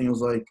year. I think it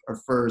was like our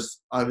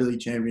first Ivy League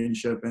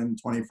championship in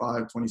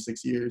 25,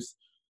 26 years.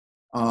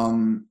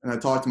 And I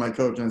talked to my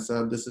coach and I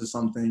said, this is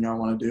something I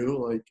want to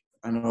do. Like,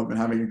 I know I've been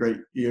having a great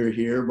year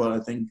here, but I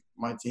think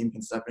my team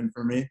can step in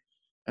for me.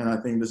 And I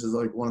think this is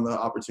like one of the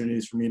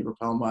opportunities for me to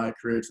propel my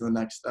career to the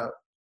next step.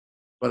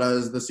 But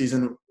as the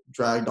season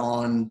dragged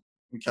on,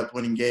 we kept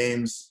winning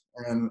games.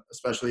 And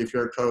especially if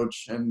you're a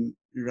coach and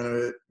you're going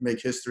to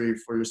make history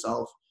for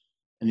yourself.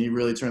 And he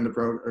really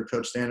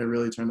Coach Standard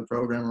really turned the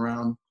program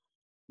around.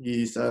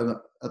 He said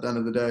at the end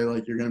of the day,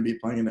 like, you're going to be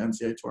playing in the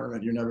NCAA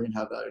tournament. You're never going to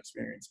have that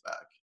experience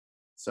back.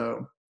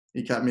 So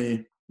he kept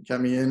me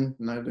in,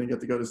 and I didn't get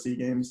to go to SEA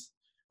Games,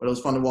 but it was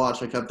fun to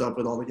watch. I kept up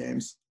with all the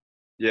games.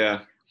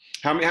 Yeah.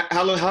 How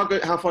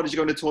far did you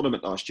go in the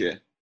tournament last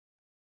year?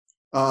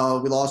 We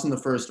lost in the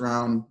first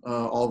round.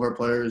 All of our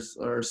players,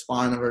 our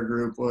spine of our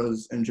group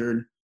was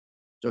injured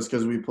just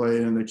because we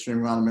played an extreme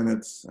amount of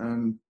minutes,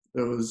 and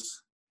it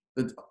was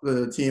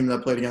the team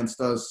that played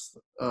against us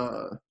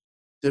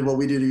did what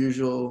we did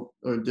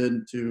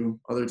to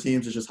other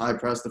teams, is just high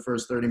press the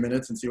first 30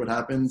 minutes and see what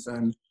happens.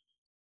 And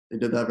they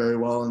did that very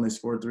well, and they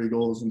scored 3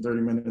 goals in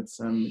 30 minutes,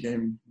 and the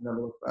game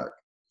never looked back.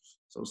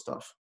 So it's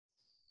tough.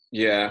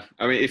 Yeah.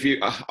 I mean,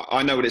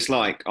 I know what it's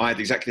like. I had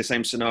exactly the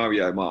same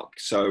scenario, Mark.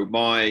 So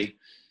my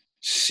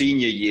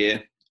senior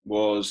year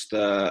was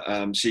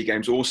the SEA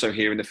Games also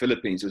here in the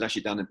Philippines. It was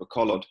actually down in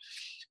Bacolod.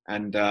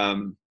 And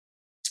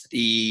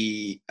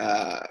the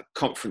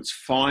conference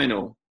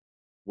final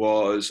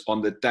was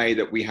on the day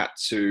that we had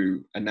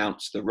to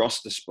announce the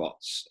roster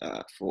spots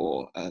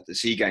for the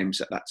SEA Games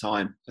at that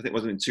time. I think it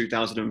was in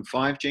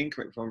 2005, Gene,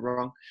 correct me if I'm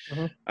wrong.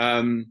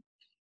 Mm-hmm.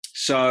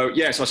 So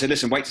I said,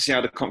 listen, wait to see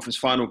how the conference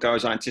final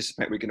goes. I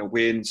anticipate we're going to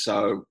win.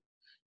 So,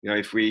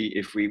 if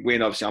we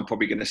win, obviously I'm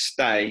probably going to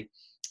stay.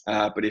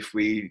 But if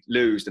we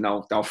lose, then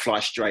I'll fly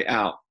straight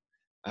out.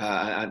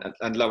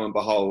 And lo and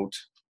behold,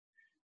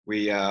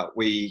 we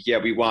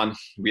won.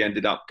 We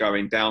ended up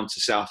going down to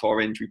South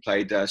Orange. We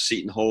played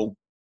Seton Hall.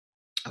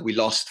 We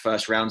lost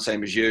first round,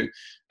 same as you.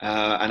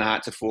 And I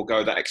had to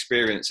forego that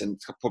experience. And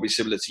probably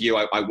similar to you,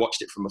 I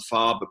watched it from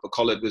afar, but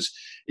Bacolod was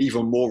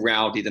even more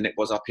rowdy than it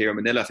was up here in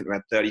Manila. I think we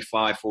had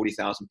 35,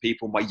 40,000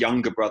 people. My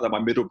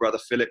middle brother,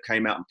 Philip,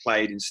 came out and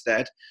played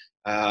instead.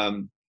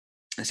 And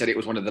said it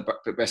was one of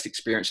the best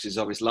experiences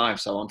of his life.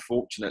 So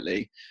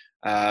unfortunately,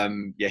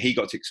 he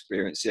got to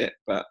experience it,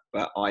 but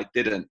I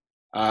didn't.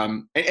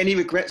 Any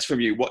regrets from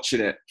you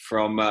watching it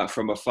from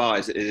afar?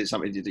 Is it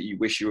something that you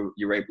wish you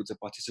were able to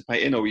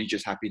participate in, or were you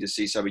just happy to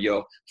see some of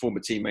your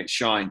former teammates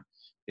shine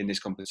in this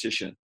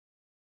competition?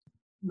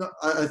 No,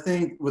 I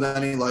think with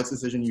any life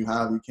decision you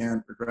have, you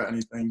can't regret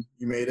anything.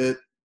 You made it,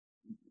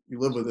 you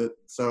live with it.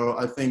 So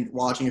I think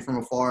watching it from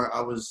afar, I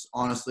was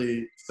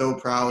honestly so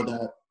proud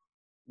that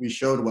we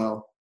showed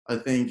well. I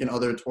think in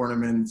other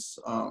tournaments,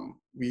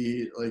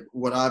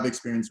 what I've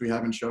experienced, we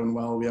haven't shown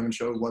well. We haven't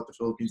showed what the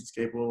Philippines is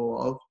capable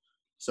of.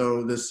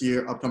 So this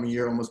upcoming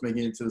year, almost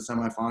making it to the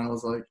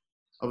semifinals, like,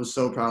 I was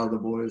so proud of the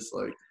boys.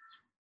 Like,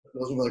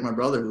 those were like my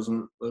brothers.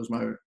 Those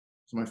were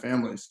my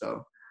family.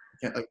 So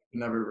I can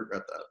never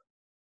regret that.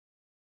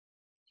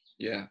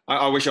 Yeah,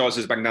 I wish I was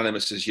as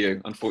magnanimous as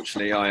you.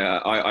 Unfortunately,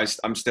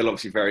 I'm still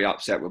obviously very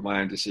upset with my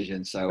own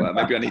decision. So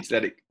maybe I need to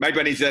let it. Maybe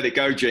I need to let it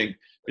go, Jing.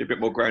 Be a bit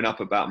more grown up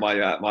about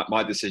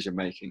my decision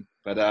making.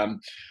 But I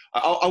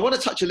want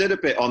to touch a little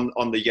bit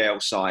on the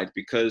Yale side,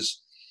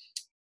 because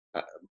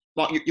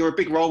Mark, you're a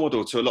big role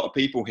model to a lot of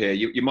people here.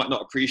 You might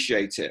not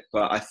appreciate it,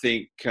 but I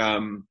think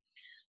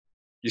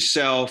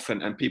yourself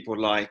and people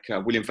like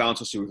William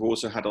Valtos, who we've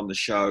also had on the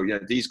show,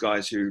 these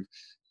guys who've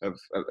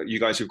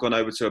gone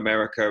over to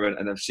America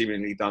and have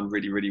seemingly done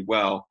really, really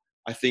well.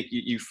 I think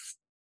you've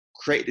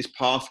created this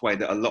pathway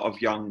that a lot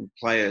of young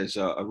players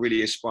are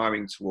really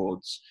aspiring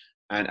towards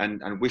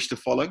and wish to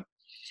follow.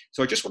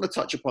 So I just want to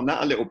touch upon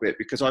that a little bit,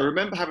 because I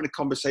remember having a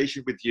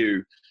conversation with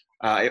you.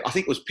 I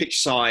think it was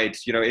pitch side,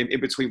 in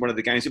between one of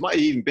the games. It might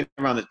have even been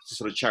around the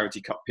sort of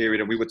Charity Cup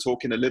period, and we were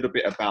talking a little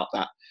bit about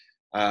that,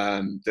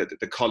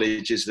 the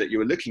colleges that you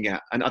were looking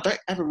at. And I don't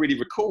ever really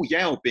recall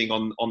Yale being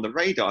on the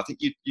radar. I think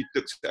you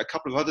looked at a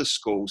couple of other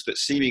schools that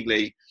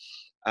seemingly,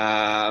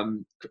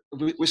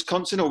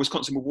 Wisconsin or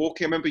Wisconsin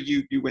Milwaukee. I remember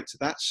you went to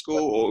that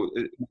school, or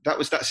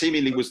that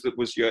seemingly was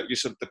your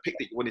sort of the pick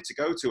that you wanted to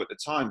go to at the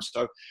time.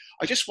 So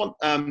I just want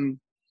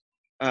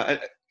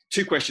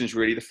two questions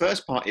really. The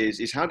first part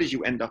is how did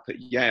you end up at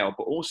Yale,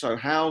 but also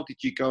how did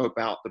you go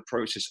about the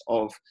process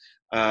of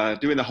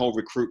doing the whole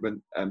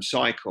recruitment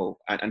cycle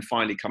and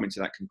finally coming to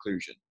that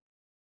conclusion?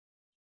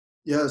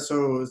 Yeah,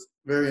 so it was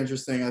very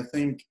interesting. I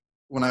think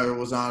when I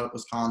was out at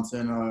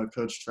Wisconsin,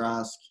 Coach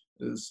Trask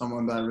is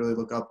someone that I really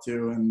look up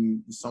to,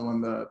 and someone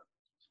that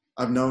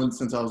I've known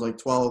since I was like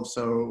 12.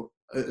 So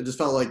it just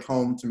felt like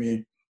home to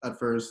me at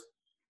first.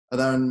 And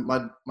then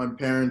my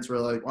parents were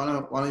like, why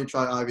don't you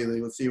try Ivy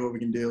League? Let's see what we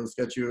can do. Let's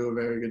get you a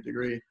very good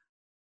degree.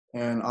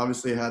 And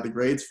obviously I had the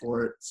grades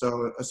for it.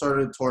 So I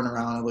started touring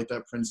around. I looked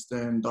at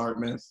Princeton,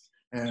 Dartmouth.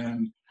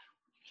 And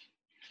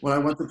when I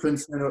went to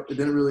Princeton, it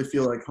didn't really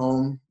feel like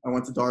home. I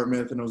went to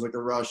Dartmouth and it was like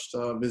a rushed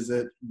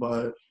visit,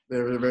 but they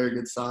were a very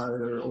good side.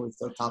 They were always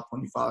the top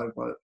 25.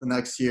 But the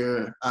next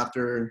year,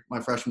 after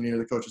my freshman year,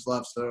 the coaches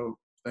left. So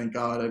thank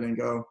God I didn't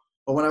go.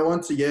 But when I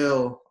went to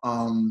Yale,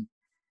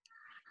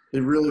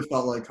 it really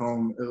felt like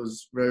home. It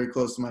was very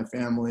close to my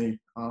family.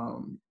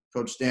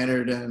 Coach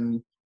Stannard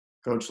and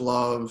Coach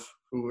Love,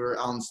 who were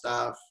on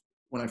staff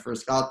when I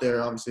first got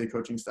there, obviously the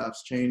coaching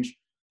staff's changed,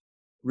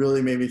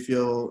 really made me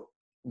feel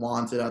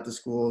wanted at the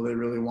school. They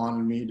really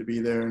wanted me to be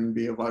there and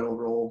be a vital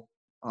role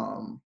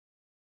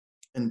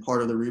in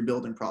part of the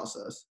rebuilding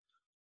process.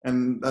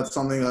 And that's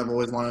something that I've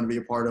always wanted to be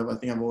a part of. I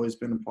think I've always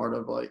been a part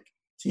of like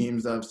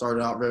teams that have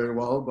started out very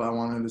well, but I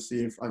wanted to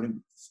see if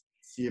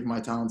my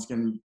talents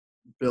can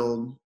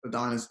build a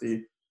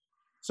dynasty.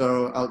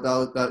 So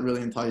that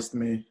really enticed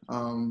me.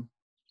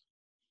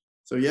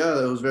 So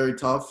yeah, it was very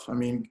tough. I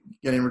mean,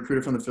 getting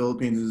recruited from the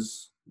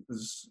Philippines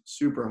is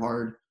super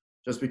hard,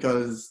 just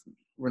because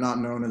we're not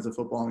known as a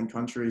footballing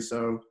country.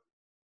 So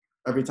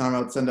every time I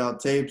would send out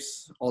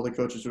tapes, all the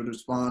coaches would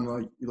respond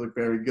like, "You look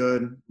very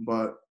good,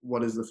 but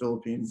what is the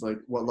Philippines? Like,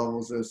 what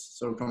level is this?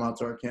 So come out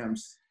to our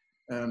camps."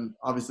 And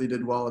obviously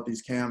did well at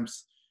these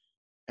camps,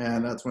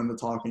 and that's when the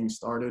talking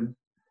started.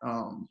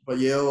 But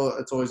Yale,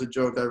 it's always a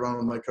joke that I run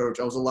with my coach.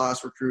 I was the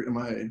last recruit in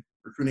my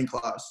recruiting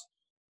class.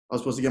 I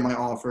was supposed to get my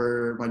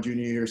offer my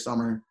junior year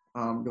summer,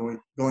 going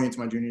into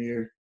my junior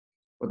year.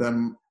 But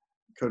then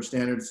Coach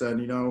Stannard said,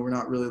 we're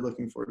not really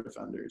looking for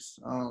defenders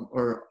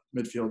or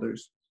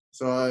midfielders.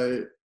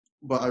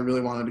 But I really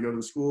wanted to go to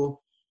the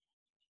school.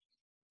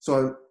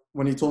 So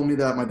when he told me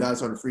that, my dad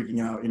started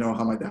freaking out. You know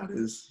how my dad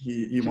is.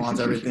 He wants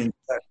everything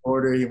in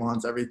order. He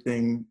wants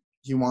everything.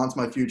 He wants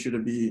my future to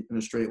be in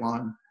a straight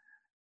line.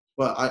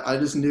 But I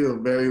just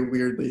knew very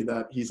weirdly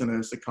that he's going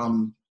to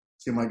succumb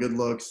to my good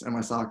looks and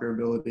my soccer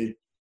ability.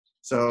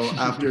 So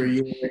after a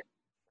year, it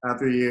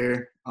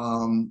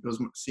was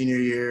my senior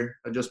year.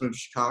 I just moved to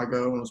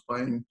Chicago and was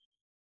playing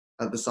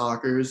at the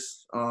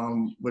Sockers,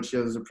 which he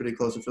has a pretty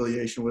close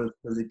affiliation with,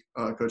 because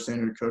Coach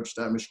Stannard coached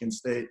at Michigan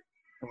State.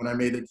 And when I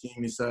made the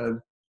team, he said,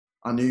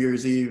 on New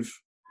Year's Eve,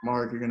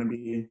 Mark, you're gonna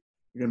be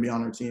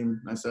on our team.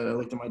 And I said, I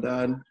looked at my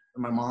dad and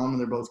my mom, and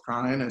they're both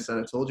crying. I said,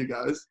 I told you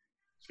guys,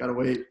 just gotta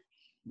wait,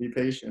 be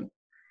patient.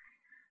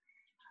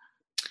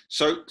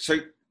 So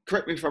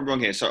correct me if I'm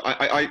wrong here. So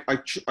I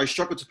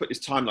struggled to put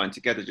this timeline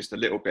together just a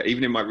little bit.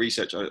 Even in my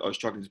research, I was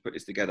struggling to put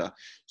this together.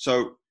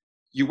 So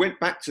you went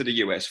back to the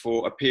US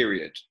for a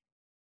period.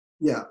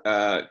 Yeah.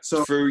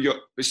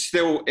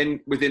 Still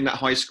within that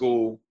high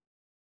school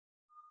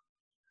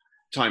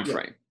time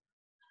frame.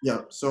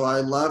 Yeah. So I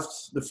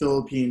left the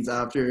Philippines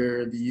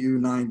after the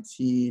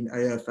U19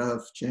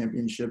 AFF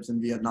championships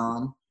in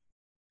Vietnam.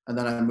 And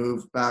then I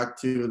moved back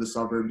to the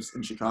suburbs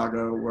in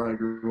Chicago, where I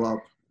grew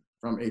up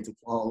from 8 to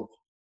 12.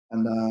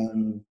 And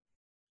then,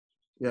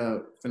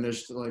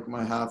 finished like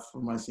my half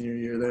of my senior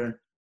year there,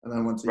 and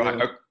then went to Right.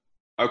 Yale.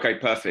 Okay,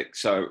 perfect.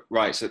 So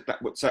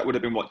that would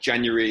have been what,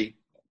 January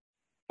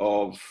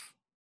of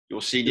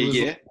your senior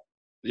year,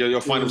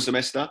 your final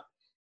semester?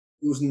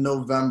 It was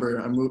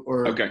November. I moved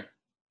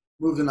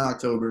in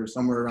October,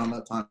 somewhere around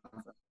that time.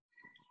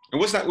 And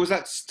was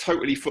that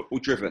totally football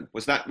driven?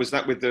 Was that with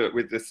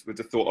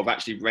the thought of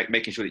actually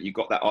making sure that you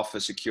got that offer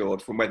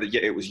secured from whether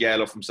it was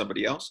Yale or from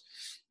somebody else?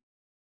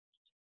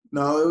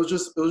 No, it was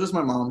just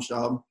my mom's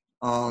job.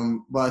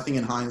 But I think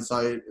in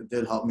hindsight, it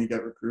did help me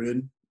get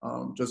recruited.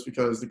 Just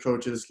because the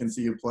coaches can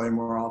see you play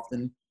more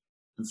often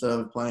instead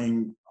of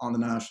playing on the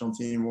national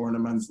team or in a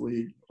men's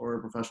league or a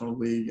professional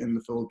league in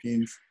the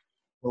Philippines.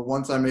 But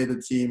once I made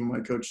the team, my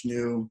coach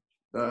knew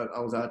that I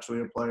was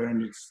actually a player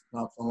and it's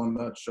not someone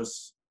that's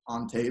just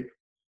on tape.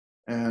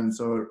 And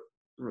so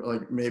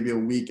like maybe a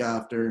week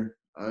after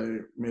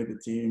I made the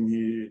team,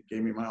 he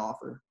gave me my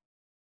offer.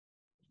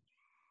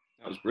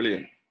 That was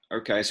brilliant.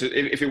 Okay, so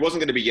if it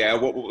wasn't going to be Yale,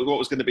 what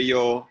was going to be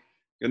your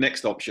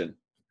next option?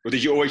 Or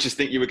did you always just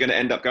think you were going to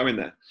end up going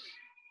there?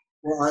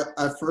 Well,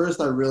 at first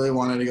I really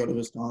wanted to go to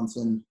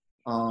Wisconsin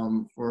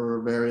for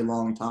a very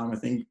long time. I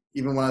think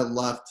even when I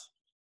left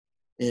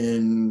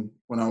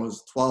when I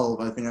was 12,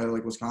 I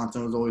think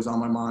Wisconsin was always on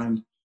my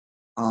mind.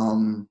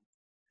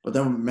 But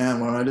then,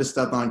 man, when I just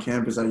stepped on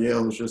campus at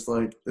Yale, it was just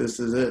like, this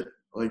is it.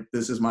 Like,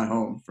 this is my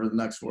home for the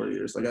next 4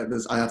 years. Like,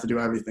 I have to do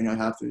everything I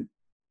have to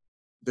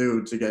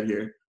do to get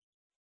here.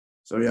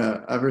 So,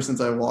 yeah, ever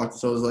since I walked,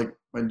 so it was like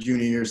my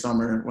junior year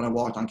summer, when I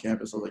walked on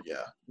campus, I was like,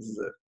 yeah, this is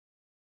it.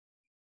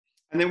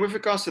 And then with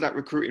regards to that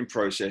recruiting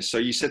process, so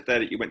you said there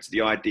that you went to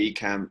the ID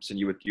camps and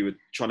you were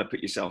trying to put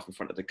yourself in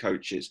front of the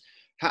coaches.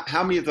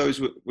 How many of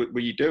those were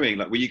you doing?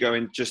 Like, were you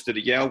going just to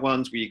the Yale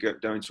ones? Were you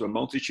going to a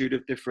multitude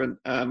of different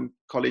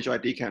college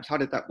ID camps? How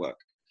did that work?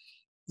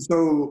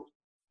 So,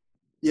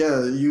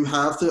 yeah, you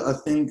have to, I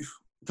think,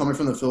 coming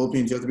from the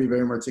Philippines, you have to be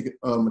very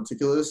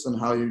meticulous in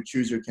how you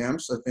choose your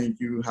camps. I think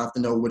you have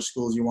to know which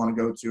schools you want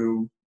to go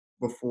to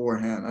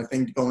beforehand. I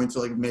think going to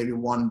like maybe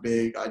one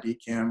big ID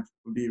camp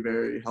would be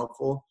very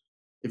helpful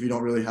if you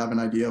don't really have an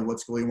idea of what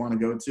school you want to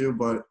go to.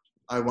 But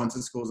I went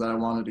to schools that I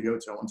wanted to go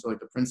to. I went to like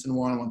the Princeton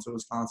one, I went to the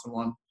Wisconsin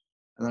one,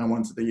 and then I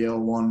went to the Yale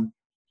one.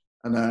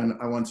 And then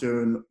I went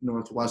to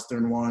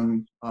Northwestern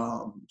one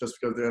just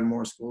because they had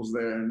more schools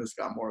there and just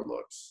got more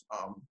looks.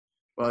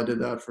 But I did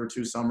that for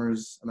 2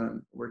 summers and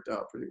then it worked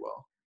out pretty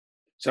well.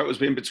 So it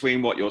was in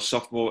between your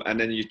sophomore and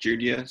then your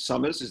junior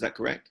summers, is that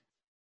correct?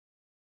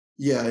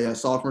 Yeah,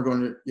 sophomore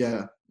going to,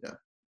 yeah.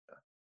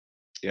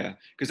 Yeah,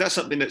 because that's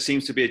something that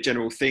seems to be a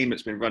general theme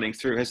that's been running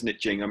through, hasn't it,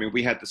 Jing? I mean,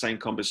 we had the same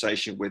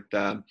conversation with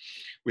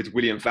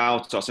William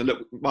Valtos. And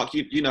look, Mark,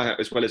 you know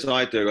as well as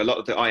I do, a lot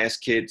of the IS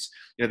kids,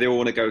 they all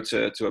want to go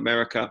to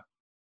America.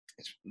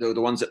 The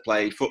ones that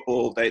play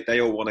football,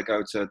 they all want to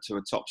go to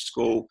a top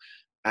school.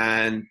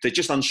 And they're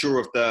just unsure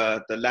of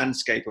the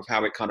landscape of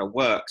how it kind of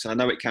works. And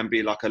I know it can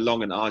be like a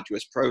long and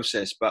arduous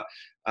process, but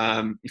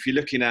if you're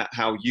looking at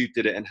how you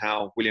did it and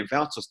how William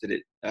Valtos did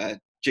it,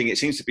 Jing, it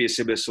seems to be a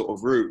similar sort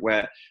of route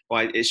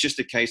whereby it's just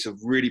a case of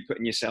really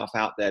putting yourself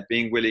out there,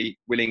 being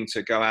willing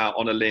to go out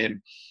on a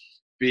limb,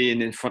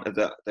 being in front of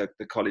the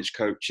college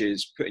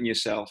coaches, putting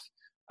yourself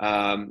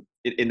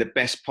in the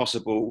best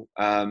possible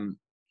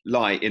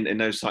light in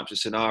those types of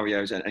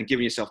scenarios and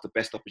giving yourself the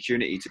best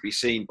opportunity to be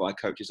seen by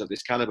coaches of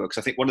this caliber. Because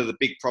I think one of the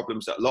big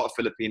problems that a lot of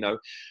Filipino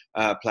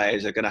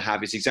players are going to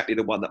have is exactly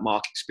the one that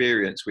Mark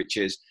experienced, which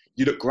is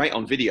you look great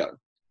on video,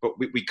 but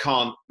we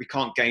can't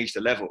gauge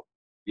the level.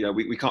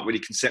 We can't really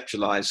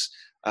conceptualize,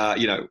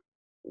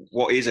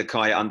 what is a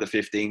Kaya under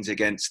 15s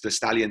against the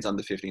Stallions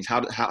under 15s?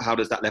 How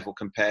does that level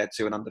compare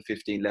to an under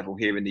 15 level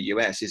here in the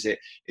US? Is it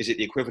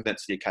the equivalent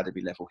to the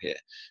academy level here?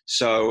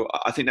 So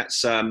I think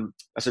that's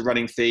a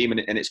running theme,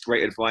 and it's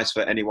great advice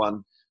for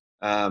anyone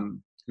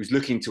who's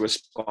looking to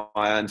aspire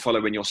and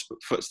follow in your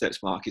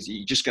footsteps, Mark. Is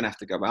you're just going to have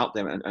to go out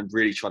there and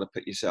really try to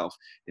put yourself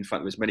in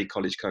front of as many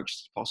college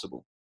coaches as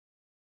possible.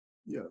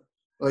 Yeah.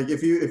 Like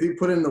if you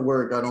put in the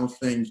work, I don't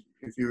think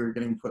if you're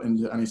getting put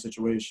into any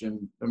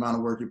situation, the amount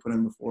of work you put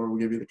in before will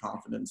give you the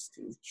confidence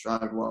to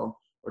strive well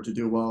or to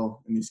do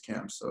well in these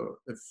camps. So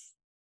if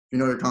you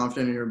know you're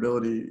confident in your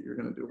ability, you're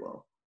going to do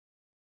well.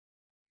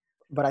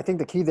 But I think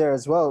the key there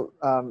as well,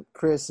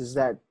 Chris, is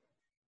that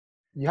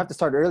you have to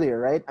start earlier,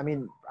 right? I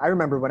mean, I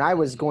remember when I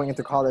was going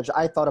into college,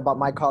 I thought about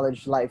my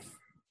college life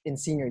in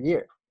senior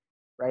year,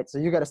 right? So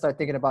you got to start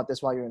thinking about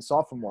this while you're in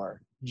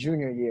sophomore,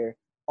 junior year,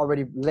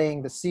 already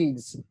laying the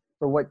seeds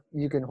for what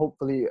you can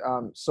hopefully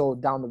sow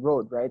down the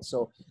road, right?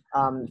 So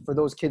for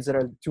those kids that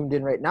are tuned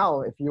in right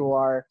now, if you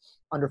are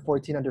under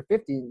 14, under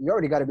 15, you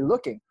already got to be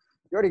looking.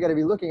 You already got to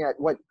be looking at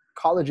what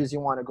colleges you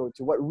want to go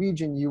to, what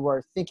region you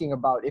are thinking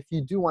about if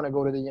you do want to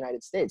go to the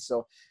United States.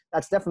 So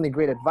that's definitely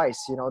great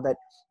advice, that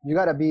you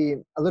got to be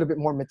a little bit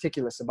more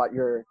meticulous about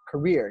your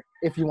career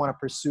if you want to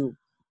pursue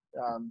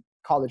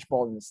college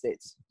ball in the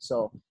States.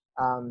 So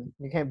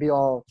you can't be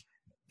all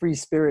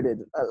free-spirited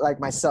like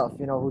myself,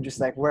 who just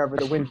like wherever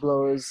the wind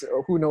blows,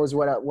 or who knows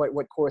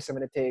what course I'm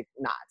going to take.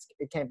 Nah,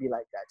 it can't be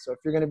like that. So if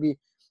you're going to be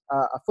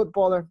a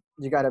footballer,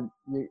 you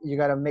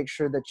gotta make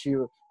sure that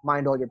you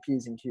mind all your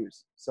P's and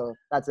Q's. So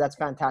that's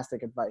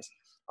fantastic advice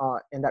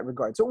in that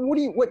regard. So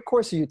what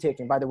course are you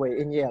taking, by the way,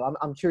 in Yale?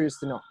 I'm curious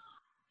to know.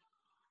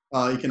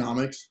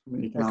 Economics. I'm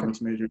an economics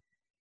major.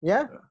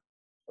 Yeah?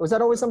 Was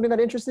that always something that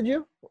interested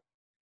you?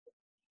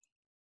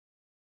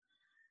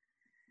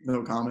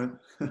 No comment.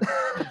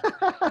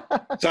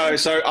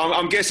 So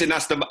I'm guessing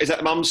is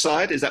that mum's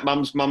side? Is that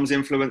mum's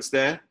influence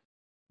there?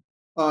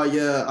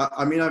 Yeah.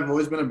 I mean, I've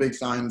always been a big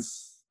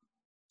science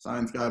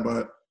guy,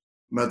 but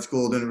med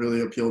school didn't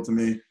really appeal to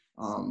me.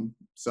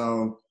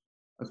 So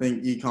I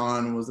think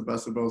econ was the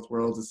best of both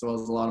worlds. It still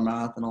has a lot of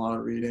math and a lot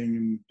of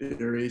reading and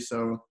theory.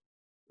 So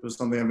it was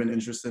something I've been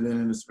interested in,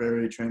 and it's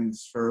very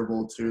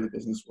transferable to the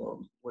business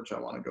world, which I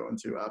want to go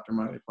into after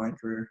my playing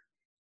career.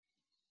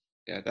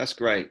 Yeah, that's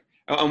great.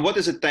 And what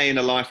does a day in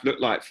a life look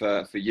like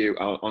for you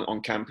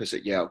on campus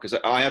at Yale? Because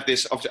I have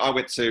this, obviously I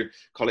went to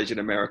college in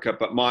America,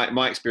 but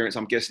my experience,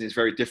 I'm guessing, is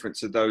very different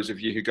to those of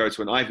you who go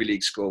to an Ivy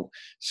League school.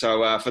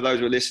 So for those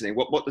who are listening,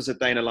 what does a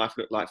day in a life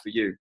look like for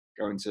you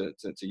going to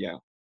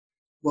Yale?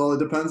 Well, it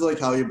depends like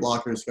how you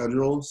block your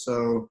schedule.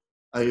 So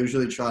I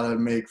usually try to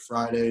make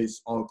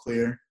Fridays all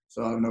clear.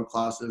 So I have no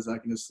classes. I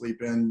can just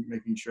sleep in,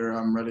 making sure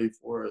I'm ready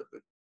for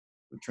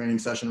the training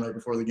session right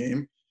before the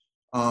game.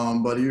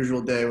 But a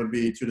usual day would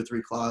be 2 to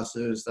 3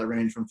 classes that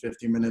range from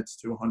 50 minutes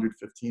to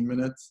 115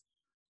 minutes.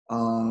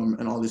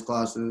 And all these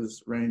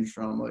classes range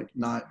from like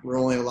we're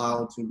only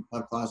allowed to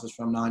have classes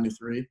from 9 to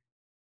 3.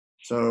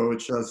 So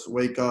it's just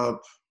wake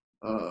up,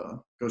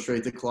 go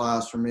straight to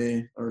class for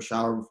me, or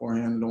shower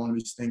beforehand. I don't want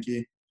to be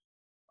stinky.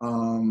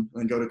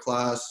 Then go to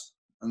class.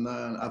 And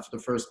then after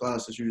the first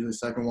class, it's usually the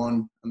second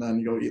one. And then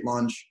you go eat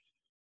lunch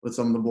with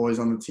some of the boys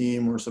on the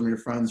team or some of your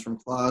friends from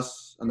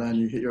class. And then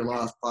you hit your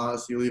last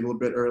class. You leave a little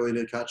bit early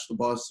to catch the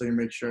bus, so you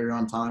make sure you're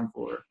on time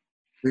for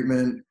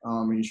treatment,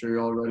 making sure you're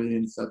all ready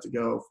and set to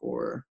go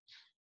for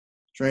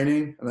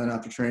training. And then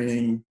after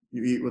training,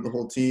 you eat with the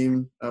whole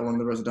team at one of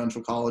the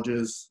residential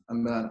colleges.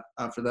 And then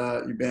after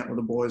that, you bant with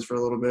the boys for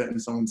a little bit in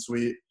someone's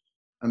suite.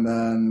 And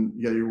then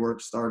you get your work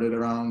started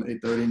around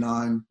 8:30,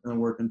 9, and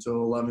work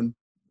until 11.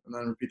 And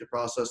then repeat the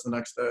process the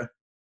next day.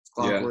 It's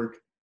clockwork.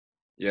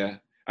 Yeah.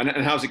 And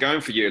how's it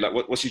going for you? Like,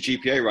 what's your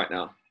GPA right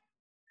now?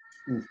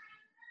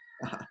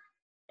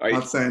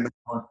 Not saying that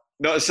more.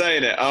 Not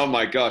saying it. Oh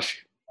my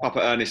gosh, Papa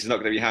Ernest is not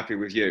going to be happy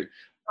with you.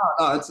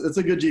 No, it's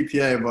a good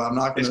GPA, but I'm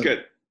not going to. It's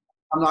good.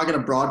 I'm not going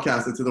to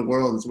broadcast it to the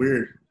world. It's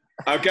weird.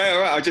 Okay,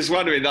 all right. I was just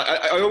wondering. Like,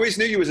 I always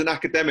knew you as an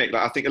academic.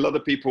 Like, I think a lot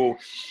of people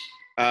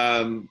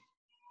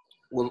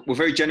were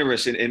very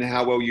generous in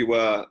how well you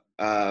were,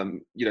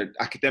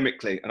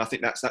 academically. And I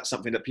think that's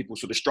something that people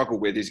sort of struggle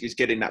with is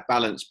getting that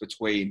balance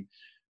between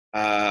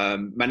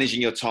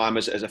managing your time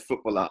as a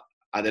footballer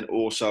and then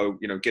also,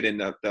 getting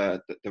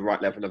the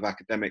right level of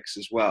academics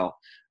as well.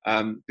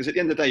 Because at the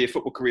end of the day, your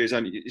football career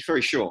it's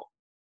very short,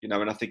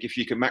 and I think if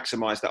you can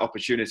maximize that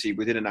opportunity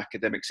within an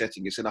academic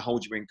setting, it's going to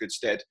hold you in good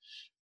stead,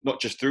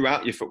 not just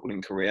throughout your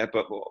footballing career,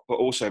 but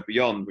also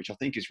beyond, which I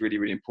think is really,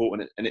 really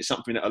important. And it's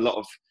something that a lot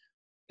of,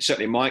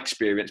 certainly in my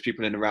experience,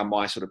 people in and around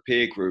my sort of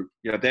peer group,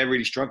 they're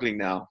really struggling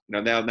now.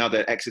 Now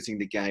they're exiting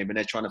the game and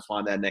they're trying to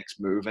find their next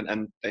move,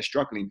 and they're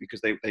struggling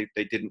because they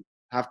didn't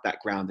have that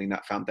grounding,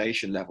 that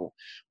foundation level,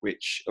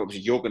 which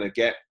obviously you're going to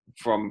get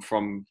from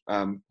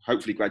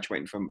hopefully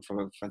graduating from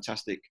a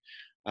fantastic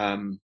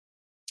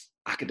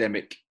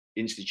academic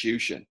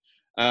institution.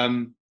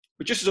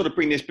 But just to sort of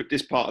bring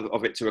this part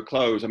of it to a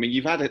close, I mean,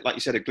 you've had, like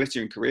you said, a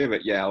glittering career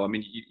at Yale. I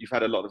mean, you've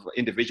had a lot of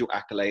individual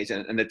accolades,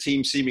 and the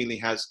team seemingly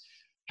has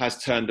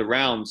turned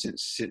around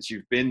since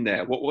you've been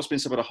there. What's been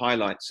some of the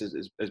highlights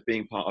as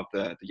being part of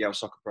the Yale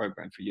soccer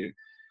program for you?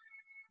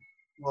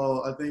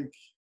 Well, I think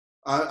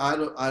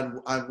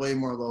I'd way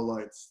more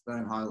lowlights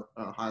than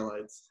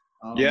highlights.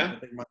 Yeah.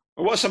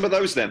 Well, what are some of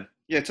those then?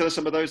 Yeah, tell us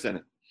some of those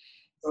then.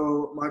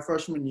 So my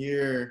freshman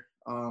year,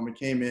 I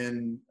came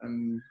in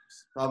and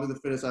probably the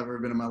fittest I've ever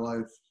been in my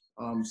life.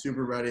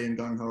 Super ready and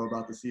gung ho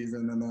about the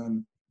season, and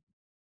then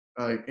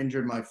I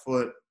injured my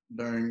foot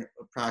during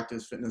a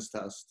practice fitness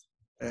test.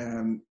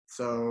 And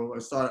so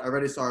I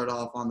already started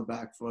off on the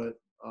back foot,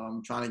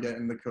 trying to get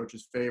in the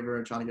coach's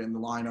favor, trying to get in the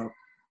lineup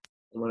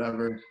or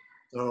whatever.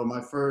 So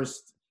my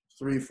first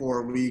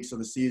 3-4 weeks of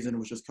the season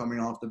was just coming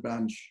off the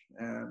bench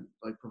and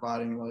like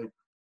providing like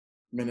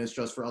minutes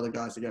just for other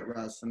guys to get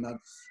rest. And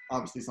that's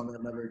obviously something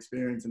I've never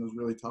experienced, and it was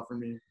really tough for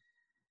me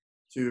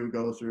to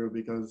go through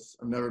because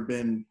I've never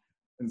been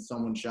in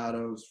someone's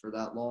shadows for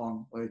that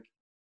long. Like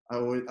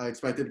I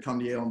expected to come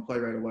to Yale and play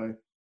right away.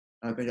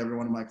 I think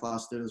everyone in my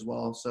class did as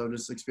well. So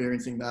just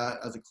experiencing that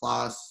as a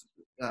class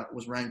that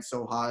was ranked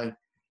so high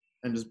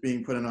and just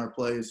being put in our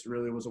place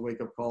really was a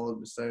wake-up call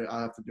to say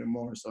I have to do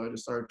more. So I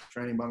just started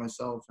training by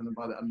myself, and then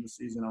by the end of the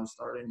season, I was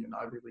starting in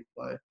Ivy League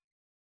play.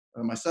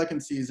 My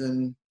second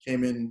season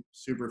came in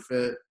super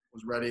fit,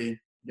 was ready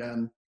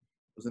again,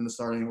 was in the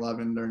starting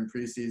 11 during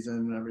preseason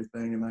and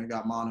everything, and then I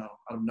got mono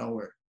out of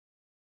nowhere.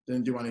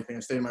 Didn't do anything. I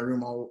stayed in my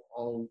room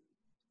all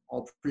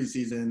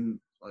preseason,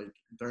 like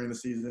during the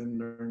season,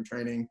 during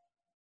training.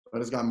 I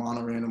just got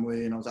mono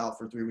randomly, and I was out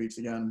for 3 weeks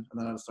again, and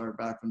then I had to start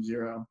back from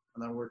zero,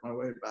 and then work my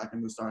way back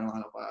into the starting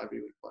lineup by Ivy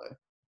League play.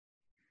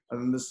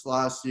 And then this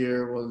last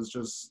year was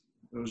just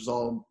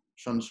all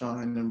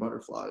sunshine and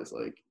butterflies.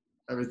 Like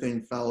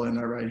everything fell in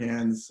our right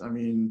hands. I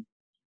mean,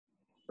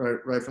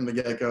 right from the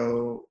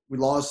get-go, we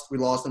lost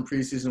in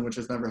preseason, which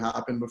has never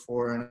happened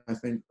before, and I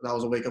think that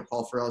was a wake-up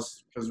call for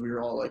us because we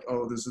were all like,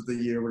 oh, this is the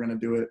year we're gonna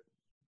do it.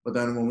 But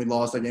then when we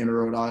lost that game to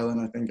Rhode Island,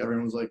 I think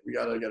everyone was like, we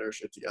gotta get our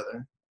shit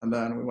together. And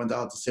then we went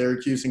out to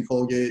Syracuse and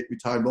Colgate. We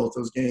tied both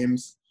those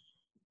games.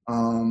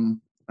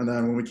 And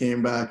then when we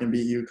came back and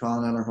beat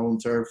UConn on our home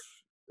turf,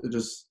 it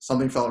just,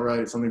 something felt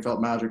right. Something felt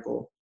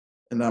magical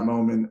in that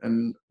moment.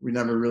 And we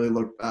never really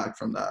looked back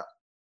from that.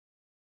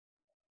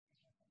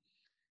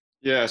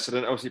 Yeah, so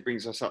that obviously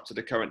brings us up to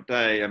the current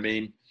day. I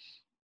mean,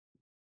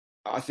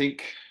 I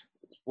think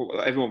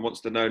what everyone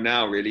wants to know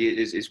now really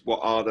is what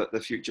are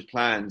the future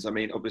plans? I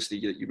mean, obviously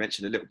you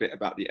mentioned a little bit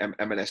about the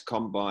MLS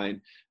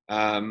Combine,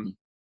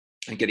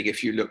 and getting a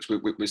few looks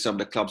with some of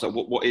the clubs. Like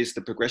what is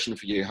the progression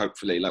for you?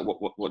 Hopefully, like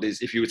what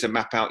is, if you were to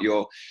map out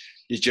your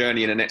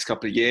journey in the next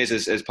couple of years,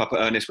 as Papa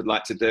Ernest would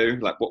like to do,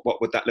 like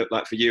what would that look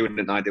like for you in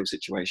an ideal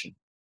situation?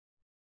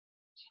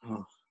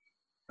 Oh.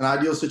 An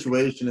ideal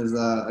situation is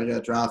that I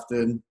get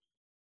drafted,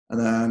 and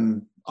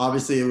then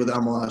obviously with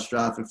MLS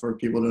draft, for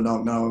people who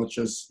don't know, it's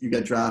just you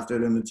get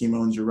drafted and the team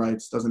owns your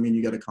rights. Doesn't mean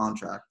you get a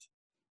contract.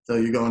 So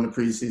you go into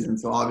preseason.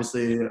 So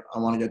obviously I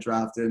want to get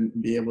drafted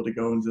and be able to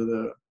go into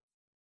the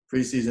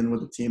preseason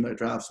with the team that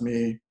drafts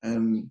me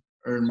and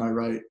earn my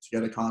right to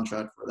get a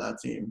contract for that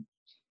team.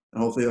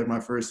 And hopefully, like my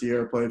first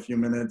year, play a few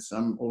minutes.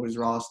 I'm always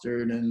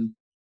rostered and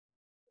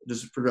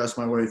just progress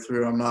my way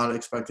through. I'm not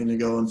expecting to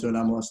go into an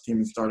MLS team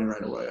and starting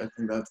right away. I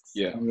think that's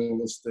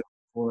unrealistic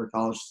for a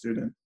college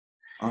student.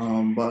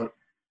 But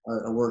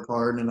I work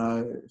hard, and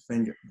I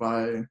think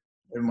by in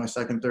my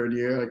second, third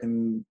year, I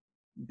can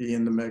be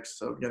in the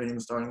mix of getting in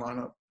the starting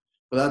lineup.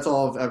 But that's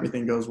all if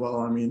everything goes well.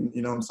 I mean,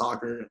 in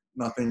soccer,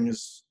 nothing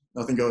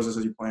goes as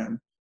you plan.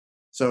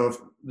 So if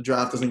the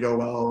draft doesn't go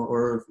well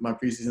or if my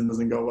preseason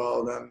doesn't go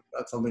well, then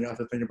that's something I have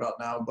to think about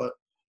now. But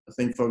I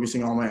think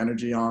focusing all my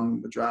energy on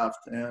the draft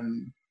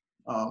and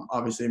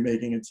obviously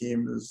making a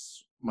team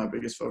is my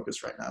biggest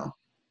focus right now.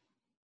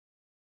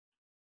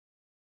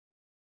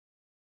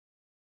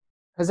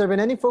 Has there been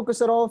any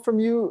focus at all from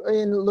you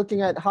in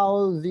looking at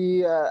how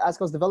the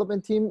Ascal's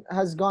development team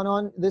has gone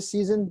on this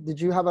season? Did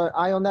you have an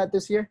eye on that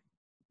this year?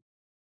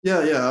 Yeah.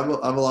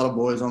 I have a lot of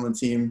boys on the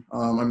team.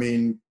 I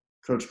mean,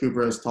 Coach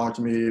Cooper has talked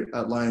to me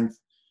at length.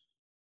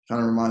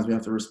 Kind of reminds me I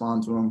have to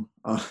respond to him.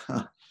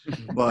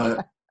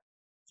 But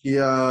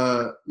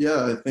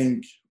I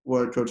think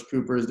what Coach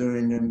Cooper is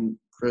doing and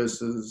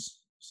Chris is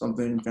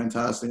something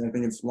fantastic. I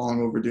think it's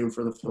long overdue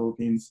for the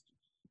Philippines.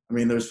 I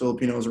mean, there's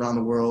Filipinos around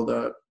the world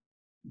that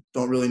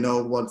don't really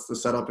know what's the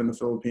setup in the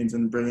Philippines,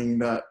 and bringing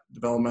that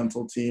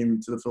developmental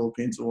team to the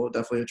Philippines will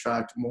definitely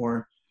attract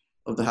more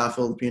of the half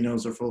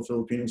Filipinos or full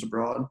Filipinos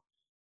abroad.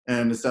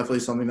 And it's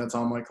definitely something that's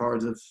on my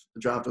cards if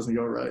the draft doesn't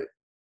go right.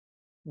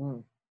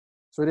 Mm.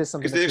 So it is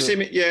something. Because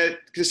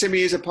there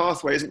seemingly is a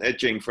pathway, isn't there,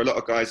 Jing, for a lot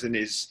of guys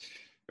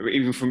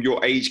even from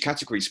your age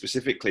category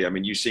specifically. I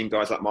mean, you've seen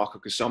guys like Marco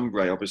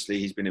Casombre. Obviously,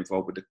 he's been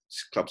involved with the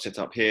club set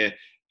up here.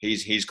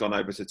 He's gone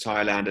over to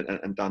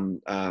Thailand and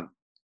done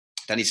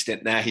his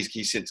stint there.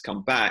 He's since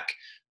come back.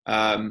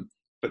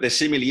 But there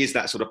seemingly is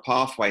that sort of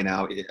pathway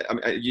now. I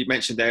mean, you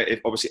mentioned there, if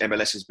obviously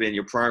MLS has been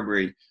your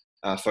primary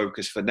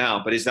focus for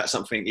now, but is that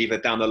something either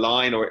down the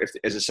line or if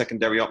as a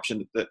secondary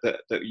option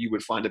that you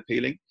would find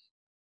appealing?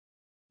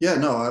 Yeah,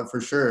 no, for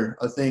sure.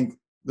 I think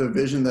the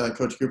vision that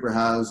Coach Cooper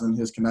has and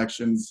his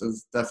connections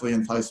has definitely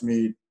enticed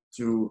me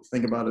to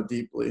think about it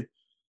deeply.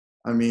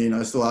 I mean,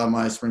 I still have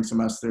my spring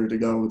semester to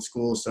go with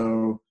school,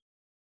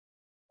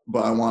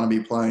 but I want to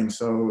be playing.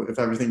 So if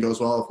everything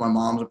goes well, if my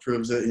mom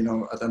approves it, at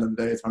the end of the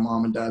day, it's my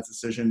mom and dad's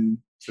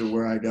decision to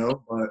where I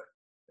go. But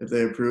if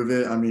they approve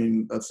it, I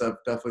mean, that's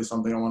definitely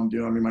something I want to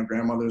do. I mean, my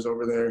grandmother's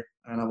over there,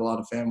 and I have a lot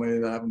of family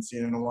that I haven't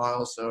seen in a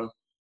while. So it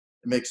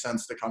makes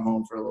sense to come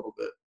home for a little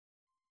bit.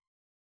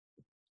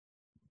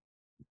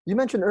 You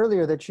mentioned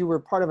earlier that you were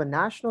part of a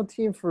national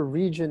team for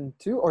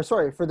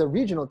for the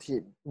regional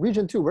team.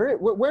 Region 2,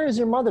 where is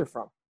your mother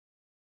from?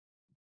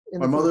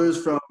 My mother is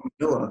from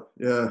Manila,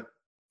 yeah.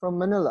 From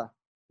Manila.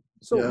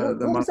 So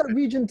what was that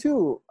Region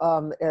 2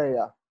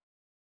 area?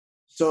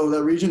 So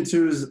that Region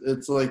 2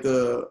 it's like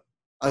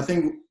I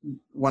think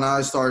when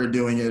I started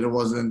doing it, it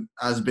wasn't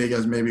as big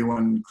as maybe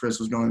when Chris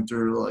was going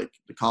through like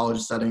the college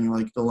setting,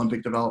 like the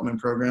Olympic development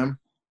program.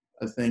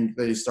 I think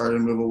the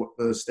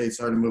state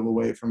started to move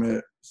away from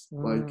it,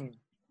 like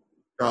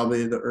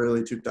probably the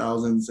early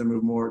 2000s and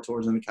move more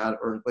towards an academy,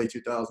 or late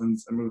 2000s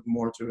and move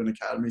more to an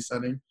academy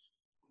setting.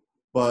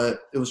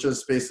 But it was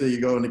just basically you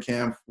go into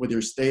camp with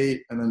your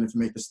state, and then if you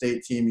make the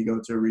state team, you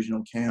go to a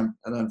regional camp,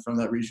 and then from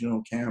that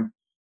regional camp,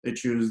 they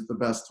choose the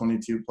best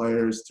 22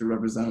 players to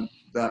represent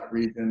that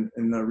region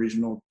in the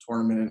regional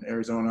tournament in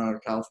Arizona or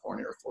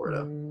California or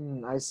Florida.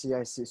 I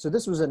see. So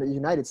this was in the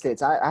United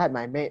States. I had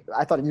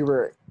I thought you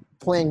were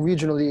playing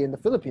regionally in the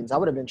Philippines. I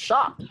would have been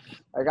shocked.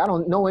 Like, I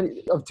don't know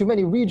any of too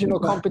many regional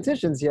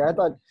competitions here. I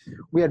thought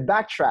we had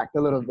backtracked a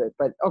little bit,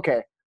 but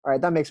okay. All right.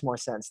 That makes more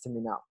sense to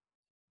me now.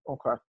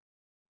 Okay.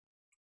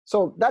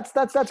 So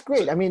that's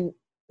great. I mean,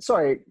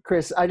 sorry,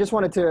 Chris, I just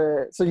wanted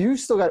to, so you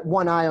still got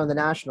one eye on the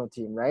national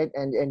team, right?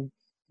 And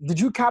did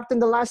you captain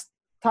the last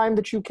time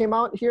that you came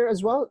out here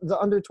as well? The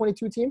under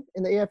 22 team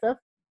in the AFF?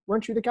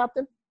 Weren't you the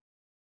captain?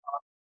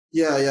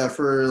 Yeah.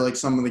 For like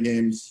some of the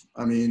games.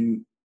 I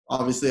mean,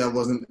 obviously I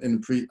wasn't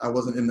in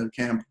the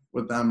camp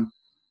with them,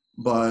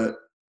 but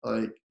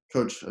like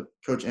Coach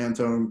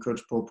Anton,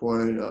 Coach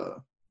Popoy,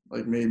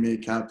 like made me a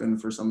captain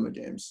for some of the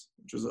games,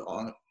 which was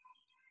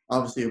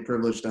obviously a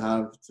privilege to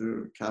have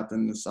to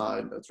captain the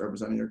side that's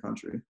representing your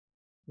country.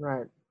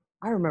 Right.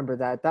 I remember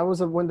that. That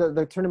was when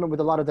the tournament with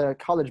a lot of the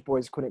college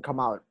boys couldn't come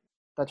out.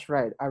 That's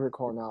right. I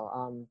recall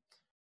now.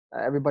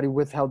 everybody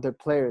withheld their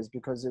players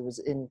because it was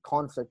in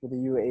conflict with the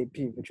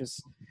UAAP, which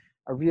is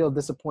a real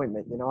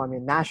disappointment. You know, I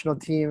mean, national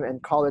team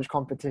and college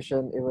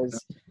competition, it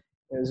was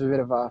a bit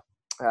of a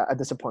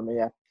disappointment.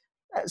 Yeah.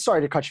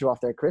 Sorry to cut you off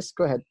there, Chris.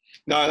 Go ahead.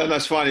 No,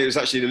 that's fine. It was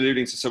actually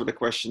alluding to some of the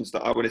questions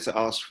that I wanted to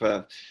ask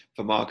for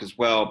Mark as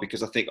well,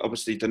 because I think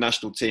obviously the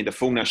national team, the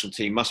full national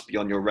team, must be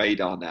on your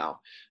radar now.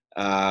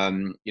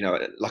 You know,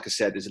 like I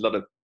said, there's a lot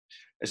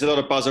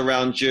of buzz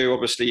around you.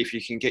 Obviously, if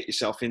you can get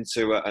yourself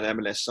into an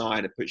MLS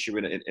side, it puts you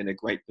in a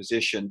great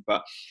position.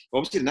 But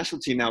obviously, the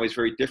national team now is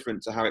very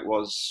different to how it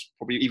was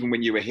probably even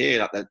when you were here.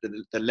 Like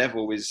the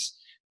level is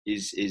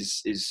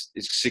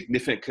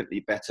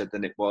significantly better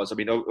than it was. I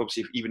mean,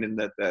 obviously, even in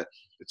the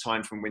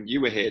time from when you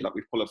were here, like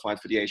we've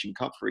qualified for the Asian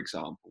Cup, for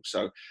example.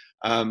 So,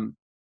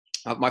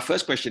 my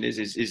first question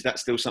is that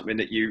still something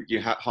that you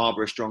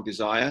harbour a strong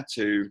desire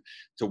to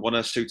want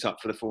to suit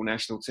up for the full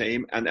national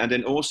team, and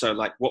then also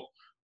like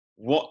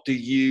what do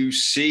you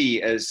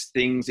see as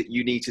things that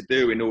you need to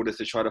do in order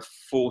to try to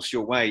force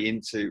your way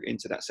into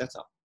that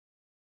setup?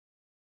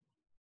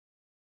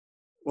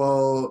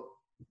 Well,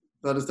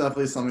 that is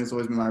definitely something that's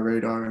always been my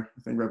radar.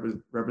 I think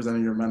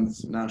representing your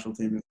men's national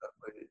team is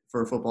definitely,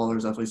 for a footballer,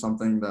 is definitely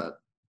something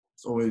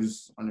that's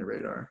always on your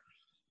radar.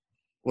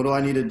 What do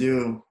I need to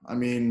do? I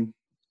mean,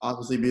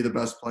 obviously be the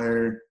best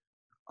player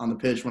on the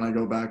pitch when I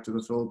go back to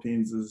the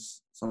Philippines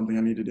is something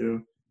I need to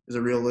do. Is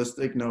it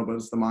realistic? No, but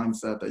it's the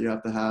mindset that you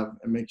have to have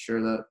and make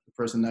sure that the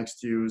person next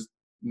to you is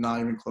not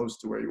even close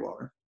to where you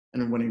are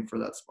and winning for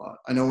that spot.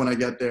 I know when I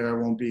get there, I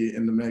won't be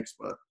in the mix,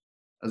 but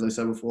as I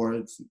said before,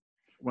 it's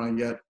when I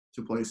get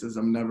to places,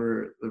 I'm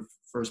never the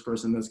first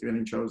person that's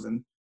getting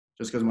chosen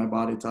just because of my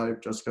body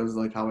type, just because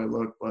like how I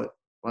look. But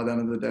by the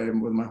end of the day,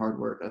 with my hard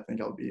work, I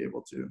think I'll be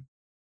able to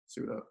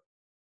suit up.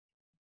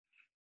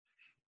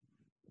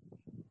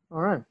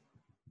 All right,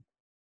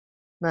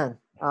 man.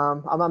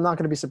 I'm not going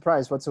to be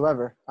surprised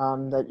whatsoever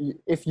that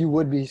if you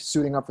would be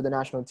suiting up for the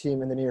national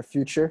team in the near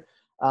future.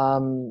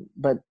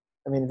 But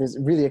I mean, there's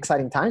really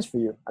exciting times for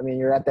you. I mean,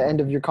 you're at the end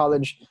of your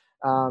college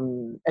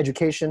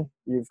education.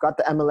 You've got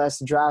the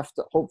MLS draft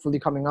hopefully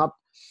coming up.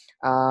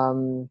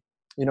 You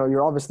know,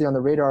 you're obviously on the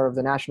radar of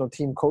the national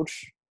team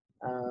coach.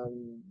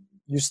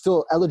 You're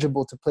still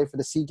eligible to play for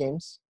the SEA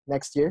Games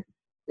next year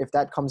if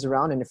that comes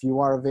around and if you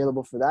are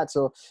available for that.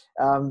 So,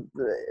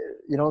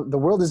 you know, the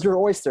world is your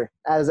oyster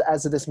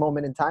as of this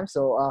moment in time.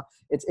 So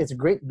it's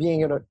great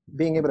being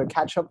able to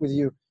catch up with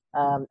you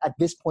at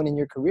this point in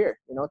your career,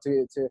 you know,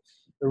 to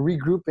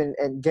regroup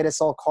and get us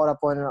all caught up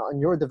on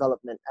your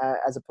development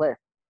as a player.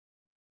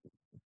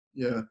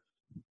 Yeah.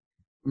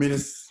 I mean,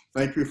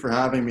 thank you for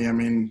having me. I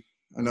mean,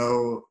 I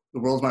know the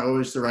world's my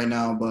oyster right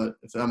now, but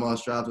if the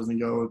MLS draft doesn't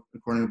go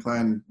according to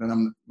plan,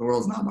 then the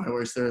world's not my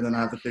oyster. Then I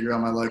have to figure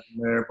out my life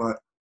from there. But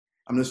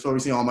I'm just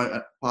focusing all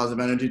my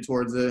positive energy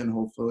towards it, and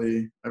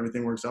hopefully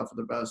everything works out for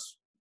the best.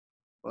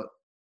 But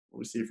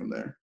we'll see from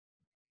there.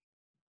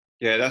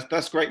 Yeah,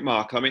 that's great,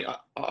 Mark. I mean,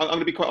 I'm going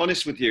to be quite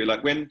honest with you.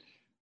 Like when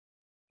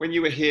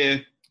you were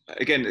here,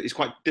 again, it's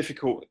quite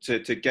difficult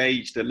to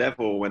gauge the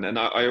level. And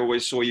I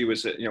always saw you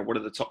as one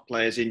of the top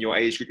players in your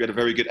age group. You had a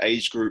very good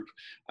age group.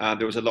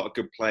 There was a lot of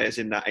good players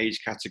in that age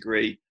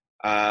category.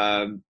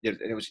 There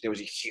was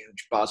a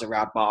huge buzz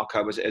around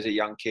Marco as a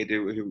young kid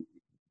who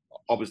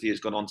obviously has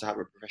gone on to have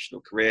a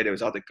professional career. There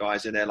was other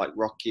guys in there like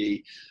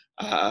Rocky,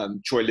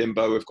 Troy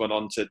Limbo, who have gone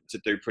on to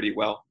do pretty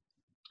well.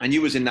 And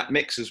you was in that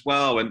mix as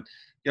well. And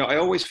I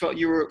always felt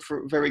you were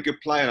a very good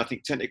player. And I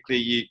think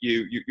technically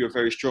you're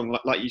very strong.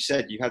 Like you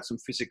said, you had some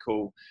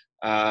physical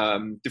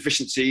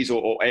deficiencies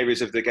or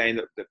areas of the game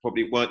that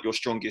probably weren't your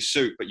strongest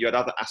suit, but you had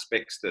other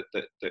aspects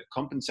that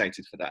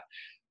compensated for that.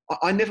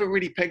 I never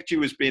really pegged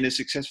you as being as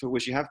successful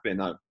as you have been,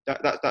 though.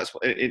 That's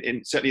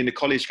certainly in the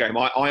college game.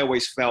 I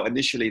always felt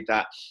initially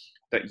that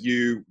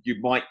you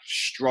might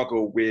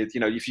struggle with,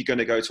 if you're going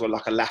to go to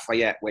a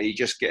Lafayette where you're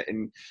just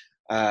getting,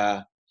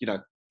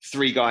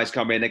 three guys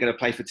come in, they're going to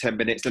play for 10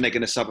 minutes, then they're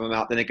going to sub them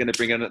out, then they're going to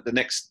bring in the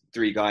next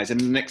three guys and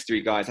the next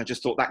three guys. I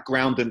just thought that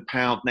ground and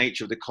pound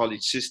nature of the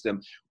college system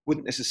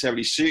wouldn't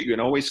necessarily suit you.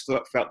 And I always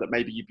felt that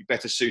maybe you'd be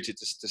better suited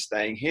to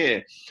staying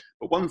here.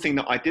 But one thing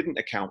that I didn't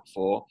account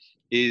for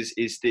is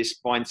this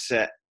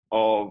mindset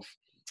of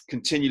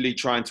continually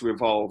trying to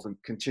evolve and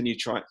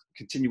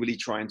continually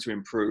trying to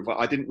improve.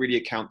 I didn't really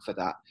account for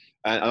that.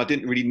 And I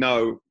didn't really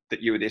know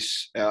that you were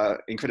this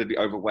incredibly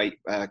overweight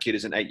kid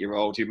as an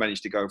 8-year-old who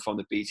managed to go from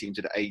the B team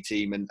to the A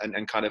team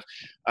and kind of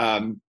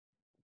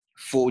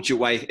forge your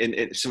way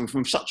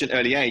from such an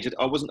early age.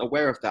 I wasn't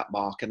aware of that,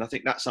 Mark. And I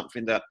think that's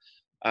something that,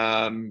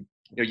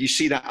 you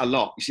see that a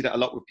lot. You see that a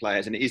lot with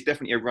players. And it is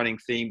definitely a running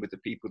theme with the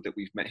people that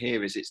we've met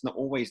here is it's not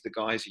always the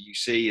guys who you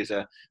see as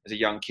a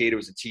young kid or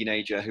as a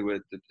teenager who are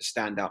the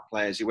standout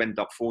players who end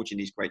up forging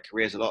these great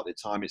careers. A lot of the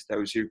time it's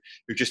those who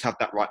just have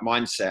that right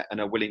mindset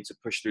and are willing to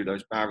push through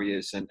those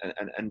barriers and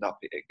end up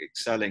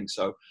excelling.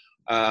 So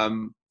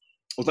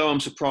although I'm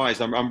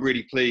surprised, I'm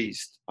really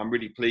pleased. I'm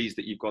really pleased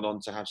that you've gone on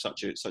to have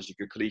such a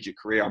good collegiate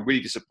career. I'm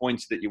really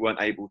disappointed that you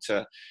weren't able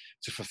to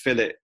fulfill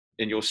it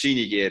in your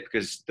senior year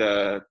because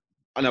the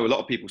I know a lot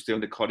of people still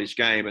in the college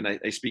game, and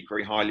they speak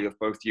very highly of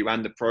both you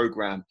and the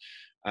program.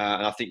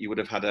 And I think you would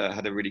have had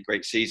a really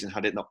great season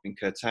had it not been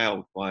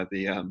curtailed by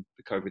the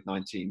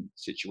COVID-19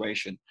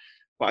 situation.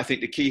 But I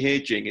think the key here,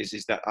 Jing, is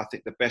that I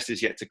think the best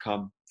is yet to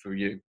come for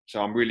you.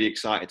 So I'm really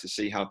excited to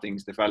see how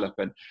things develop.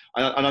 And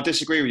I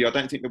disagree with you. I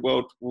don't think the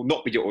world will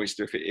not be your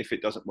oyster if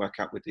it doesn't work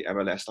out with the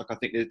MLS. Like, I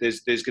think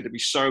there's going to be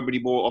so many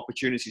more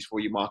opportunities for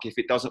you, Mark, if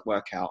it doesn't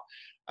work out.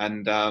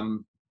 And,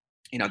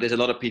 there's a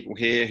lot of people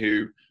here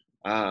who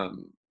are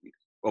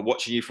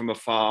watching you from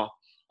afar.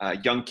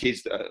 Young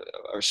kids that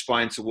are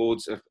aspiring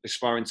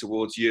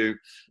towards you,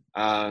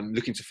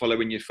 looking to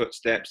follow in your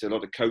footsteps. A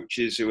lot of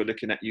coaches who are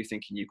looking at you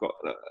thinking you've got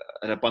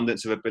an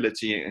abundance of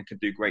ability and can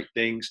do great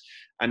things.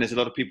 And there's a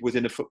lot of people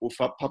within the football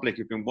public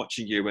who've been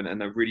watching you and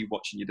are really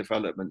watching your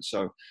development.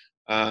 So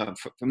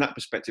from that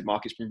perspective,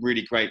 Mark, it's been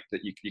really great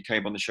that you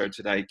came on the show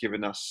today,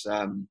 giving us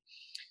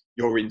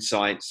your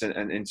insights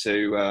and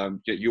into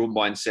your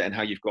mindset and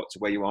how you've got to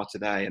where you are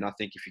today. And I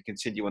think if you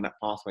continue on that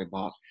pathway,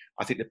 Mark,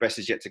 I think the best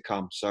is yet to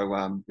come.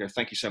 So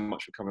thank you so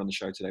much for coming on the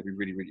show today. We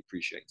really, really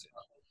appreciate it.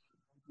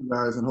 Thank you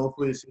guys, and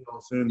hopefully see you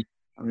all soon.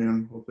 I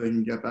mean, hopefully I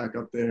can get back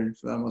up there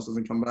so that MLS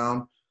doesn't come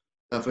down.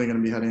 Definitely going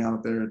to be heading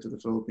out there to the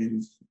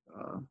Philippines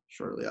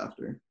shortly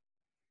after.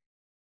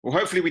 Well,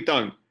 hopefully we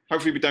don't.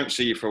 Hopefully we don't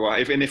see you for a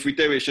while. If we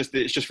do, it's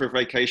just for a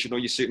vacation, or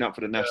you're suiting up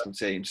for the national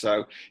team.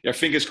 So,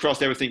 fingers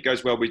crossed everything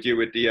goes well with you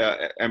with the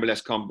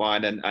MLS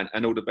Combine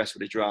and all the best for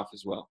the draft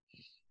as well.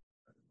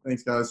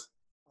 Thanks, guys.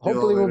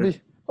 Hopefully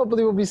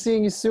we'll be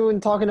seeing you soon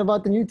talking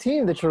about the new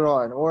team that you're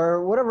on,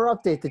 or whatever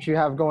update that you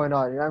have going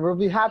on. And we'll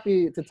be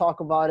happy to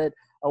talk about it,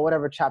 or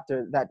whatever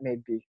chapter that may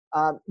be.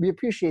 We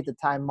appreciate the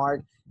time,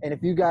 Mark. And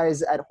if you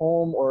guys at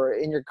home or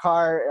in your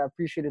car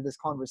appreciated this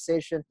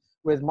conversation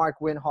with Mark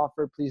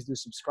Winhofer, please do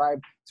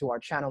subscribe to our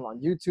channel on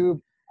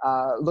YouTube.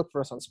 Look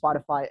for us on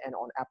Spotify and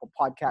on Apple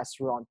Podcasts.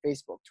 We're on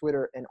Facebook,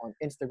 Twitter, and on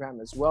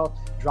Instagram as well.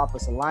 Drop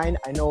us a line.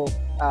 I know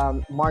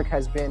Mark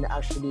has been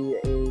actually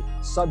a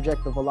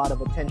subject of a lot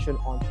of attention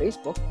on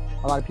Facebook.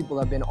 A lot of people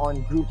have been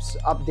on groups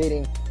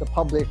updating the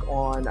public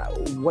on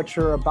what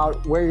you're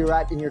about, where you're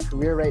at in your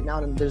career right now,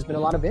 and there's been a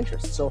lot of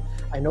interest. So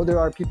I know there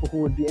are people who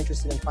would be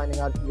interested in finding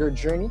out your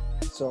journey.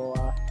 So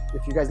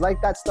if you guys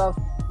like that stuff,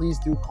 please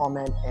do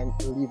comment and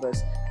leave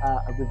us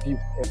a review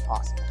if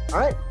possible. All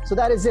right, so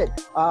that is it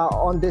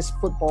on this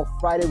Football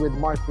Friday with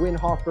Mark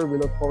Winhofer. We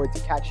look forward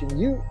to catching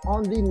you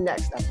on the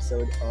next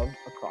episode of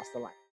Across the Line.